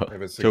 yeah, Joe. I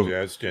have a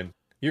suggestion. Joe.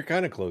 You're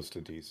kind of close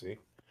to DC.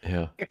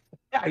 Yeah.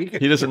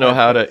 He doesn't know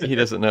how to, he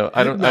doesn't know.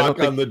 I don't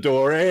think, on the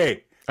door,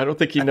 hey. I don't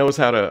think he knows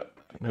how to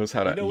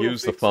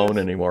use the phone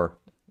anymore.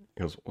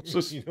 He goes, what's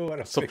this?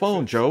 It's a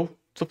phone, Joe.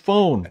 It's a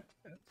phone.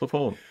 It's a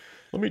phone.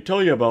 Let me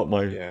tell you about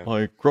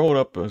my growing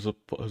up as a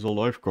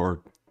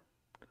lifeguard.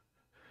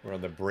 We're on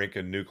the brink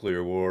of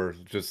nuclear war,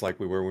 just like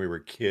we were when we were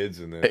kids.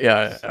 And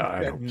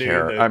I don't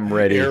care. I'm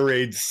ready. Air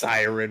raid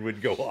siren would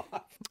go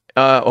off.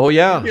 Oh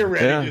yeah. You're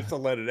ready just to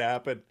let it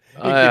happen.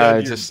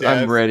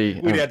 I'm ready.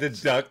 We'd have to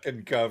duck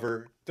and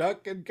cover,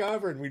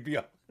 and we'd be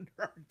under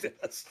our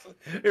desks.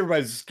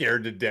 Everybody's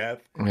scared to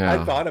death. Yeah.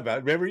 I thought about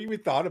it. Remember, we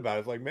thought about it.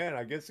 It's like, man,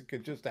 I guess it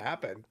could just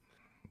happen.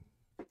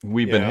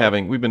 We've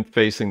been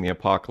facing the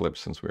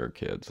apocalypse since we were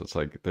kids. It's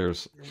like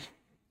there's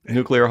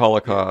nuclear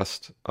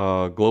holocaust,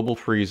 global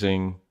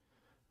freezing,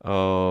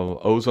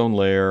 ozone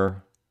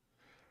layer.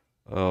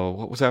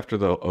 What was after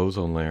the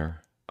ozone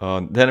layer?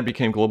 Then it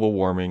became global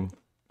warming,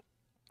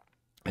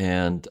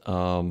 and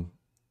don't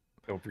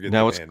forget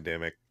now the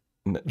pandemic.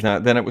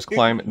 Then it was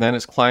climate. Then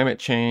it's climate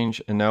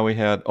change, and now we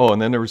had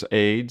and then there was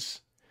AIDS,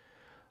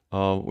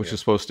 which is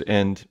supposed to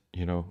end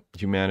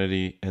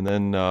humanity, and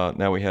then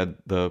now we had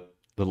the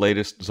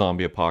latest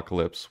zombie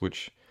apocalypse,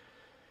 which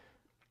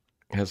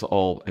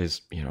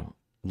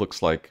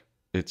looks like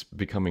it's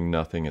becoming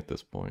nothing at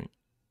this point.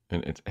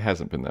 And it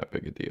hasn't been that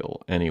big a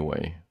deal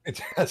anyway. It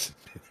hasn't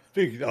been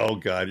big. Oh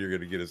God, you're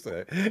going to get us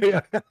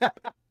that.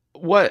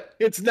 What?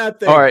 It's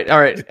nothing. All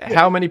right.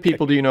 How many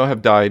people do you know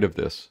have died of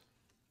this?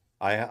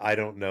 I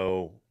don't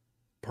know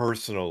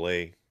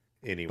personally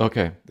anyone.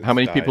 Okay. How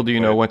many people do you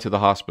know went to the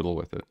hospital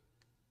with it?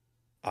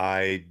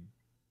 I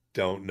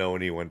don't know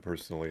anyone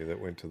personally that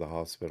went to the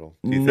hospital.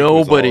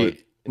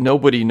 Nobody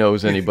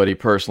knows anybody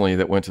personally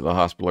that went to the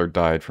hospital or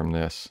died from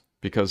this,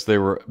 because they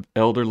were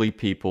elderly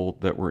people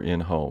that were in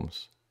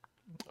homes.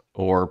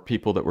 or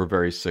people that were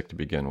very sick to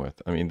begin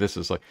with. I mean, this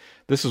is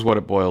what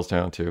it boils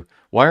down to.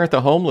 Why aren't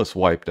the homeless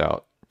wiped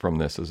out from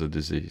this as a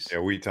disease? Yeah,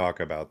 we talk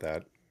about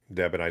that.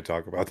 Deb and I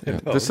talk about that. Yeah,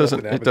 No, this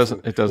doesn't. It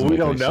doesn't. It doesn't. Well, we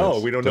make don't any know.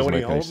 sense. We don't know Doesn't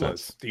any make any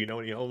homeless. sense. Do you know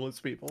any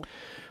homeless people?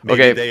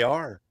 Maybe Okay. they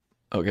are.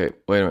 Okay.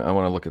 Wait a minute. I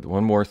want to look at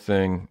one more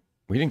thing.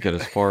 We didn't get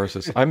as far as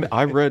this. I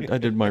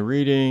did my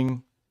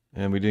reading,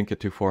 and we didn't get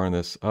too far on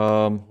this.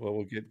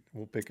 Well,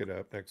 we'll pick it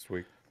up next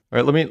week.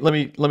 All right,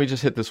 let me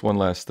just hit this one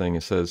last thing.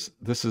 It says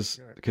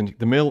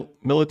the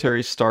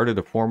military started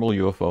a formal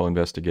UFO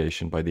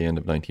investigation by the end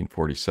of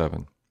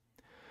 1947.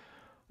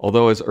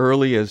 Although as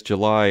early as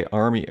July,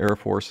 Army, Air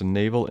Force, and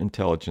Naval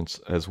Intelligence,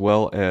 as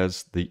well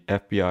as the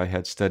FBI,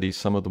 had studied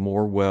some of the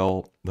more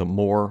well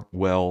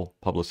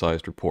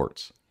publicized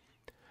reports.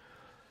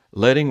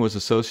 Loedding was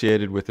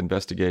associated with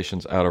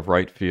investigations out of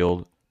right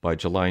field by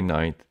July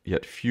 9th,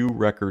 yet few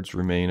records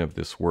remain of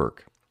this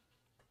work.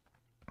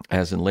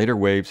 As in later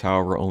waves,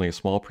 however, only a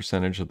small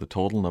percentage of the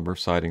total number of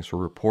sightings were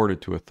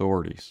reported to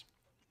authorities.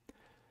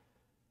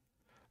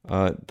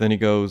 Then he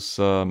goes,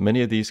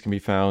 many of these can be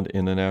found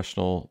in the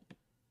National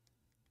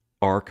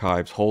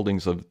Archives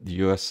holdings of the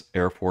U.S.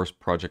 Air Force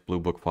Project Blue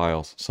Book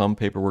files. Some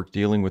paperwork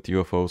dealing with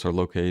UFOs are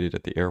located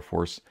at the Air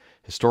Force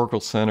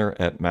Historical Center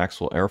at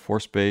Maxwell Air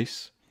Force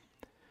Base,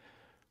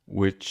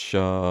 which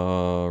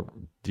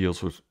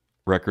deals with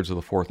records of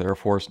the 4th Air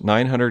Force.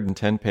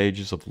 910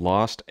 pages of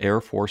lost Air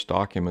Force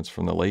documents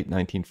from the late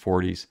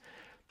 1940s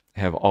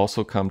have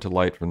also come to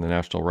light from the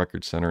National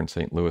Records Center in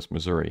St. Louis,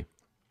 Missouri,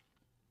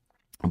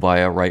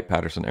 via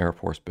Wright-Patterson Air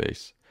Force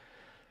Base.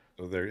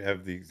 So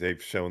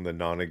they've shown the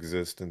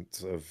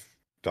non-existence of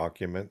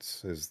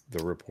documents is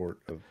the report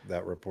of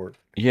that report.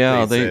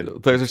 Yeah,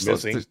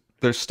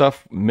 there's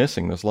stuff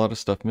missing. There's a lot of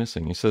stuff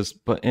missing. He says,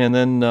 and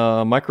then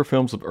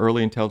microfilms of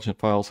early intelligence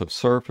files have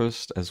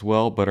surfaced as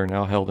well, but are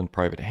now held in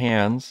private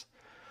hands,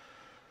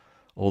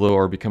 although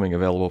are becoming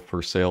available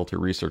for sale to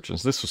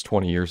researchers. This was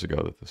 20 years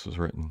ago that this was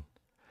written.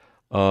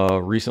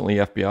 Recently,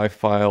 FBI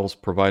files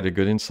provided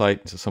good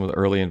insight into some of the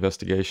early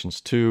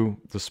investigations too,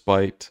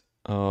 despite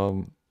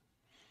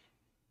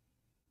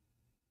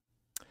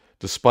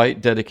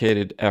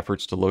dedicated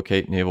efforts to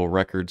locate naval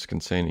records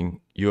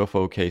containing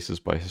UFO cases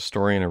by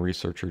historian and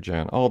researcher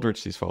Jan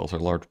Aldrich. These files are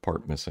in large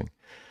part missing.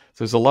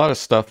 So there's a lot of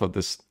stuff of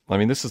this. I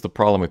mean, this is the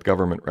problem with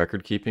government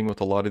record keeping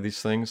with a lot of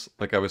these things.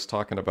 Like I was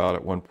talking about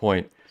at one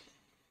point,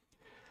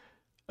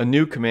 a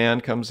new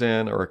command comes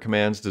in or a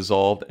command's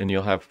dissolved and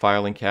you'll have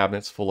filing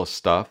cabinets full of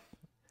stuff.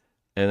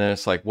 And then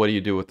it's like, what do you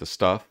do with the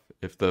stuff?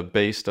 If the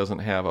base doesn't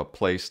have a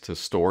place to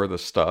store the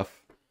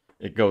stuff,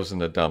 it goes in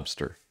the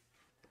dumpster.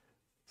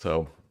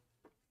 So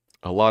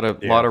a lot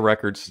of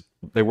records,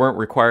 they weren't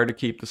required to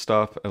keep the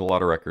stuff, and a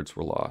lot of records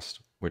were lost,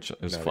 which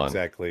is Not fun.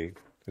 Exactly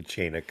a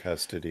chain of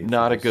custody.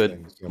 Not a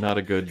good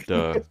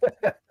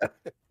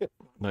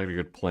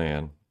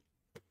plan.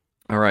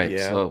 All right,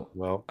 Yeah, so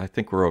well, I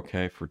think we're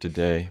okay for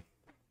today.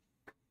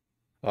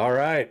 All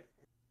right.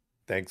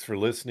 Thanks for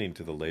listening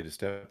to the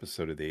latest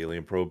episode of the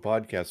Alien Probe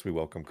Podcast. We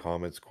welcome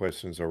comments,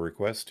 questions, or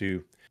requests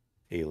to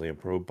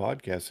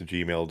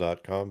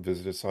alienprobepodcast@gmail.com.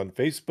 Visit us on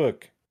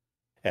Facebook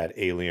at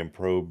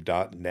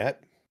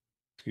alienprobe.net.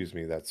 Excuse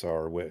me, that's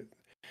our web.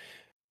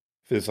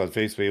 Visit us on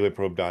Facebook,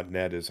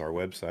 alienprobe.net is our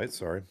website,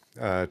 sorry.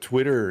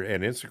 Twitter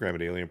and Instagram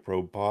at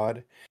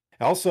alienprobepod.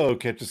 Also,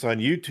 catch us on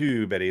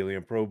YouTube at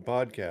Alien Probe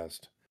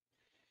Podcast.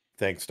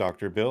 Thanks,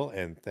 Dr. Bill,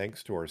 and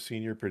thanks to our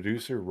senior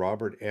producer,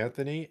 Robert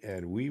Anthony,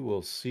 and we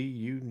will see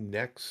you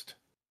next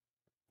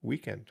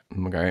weekend.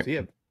 Okay. See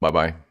ya.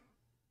 Bye-bye.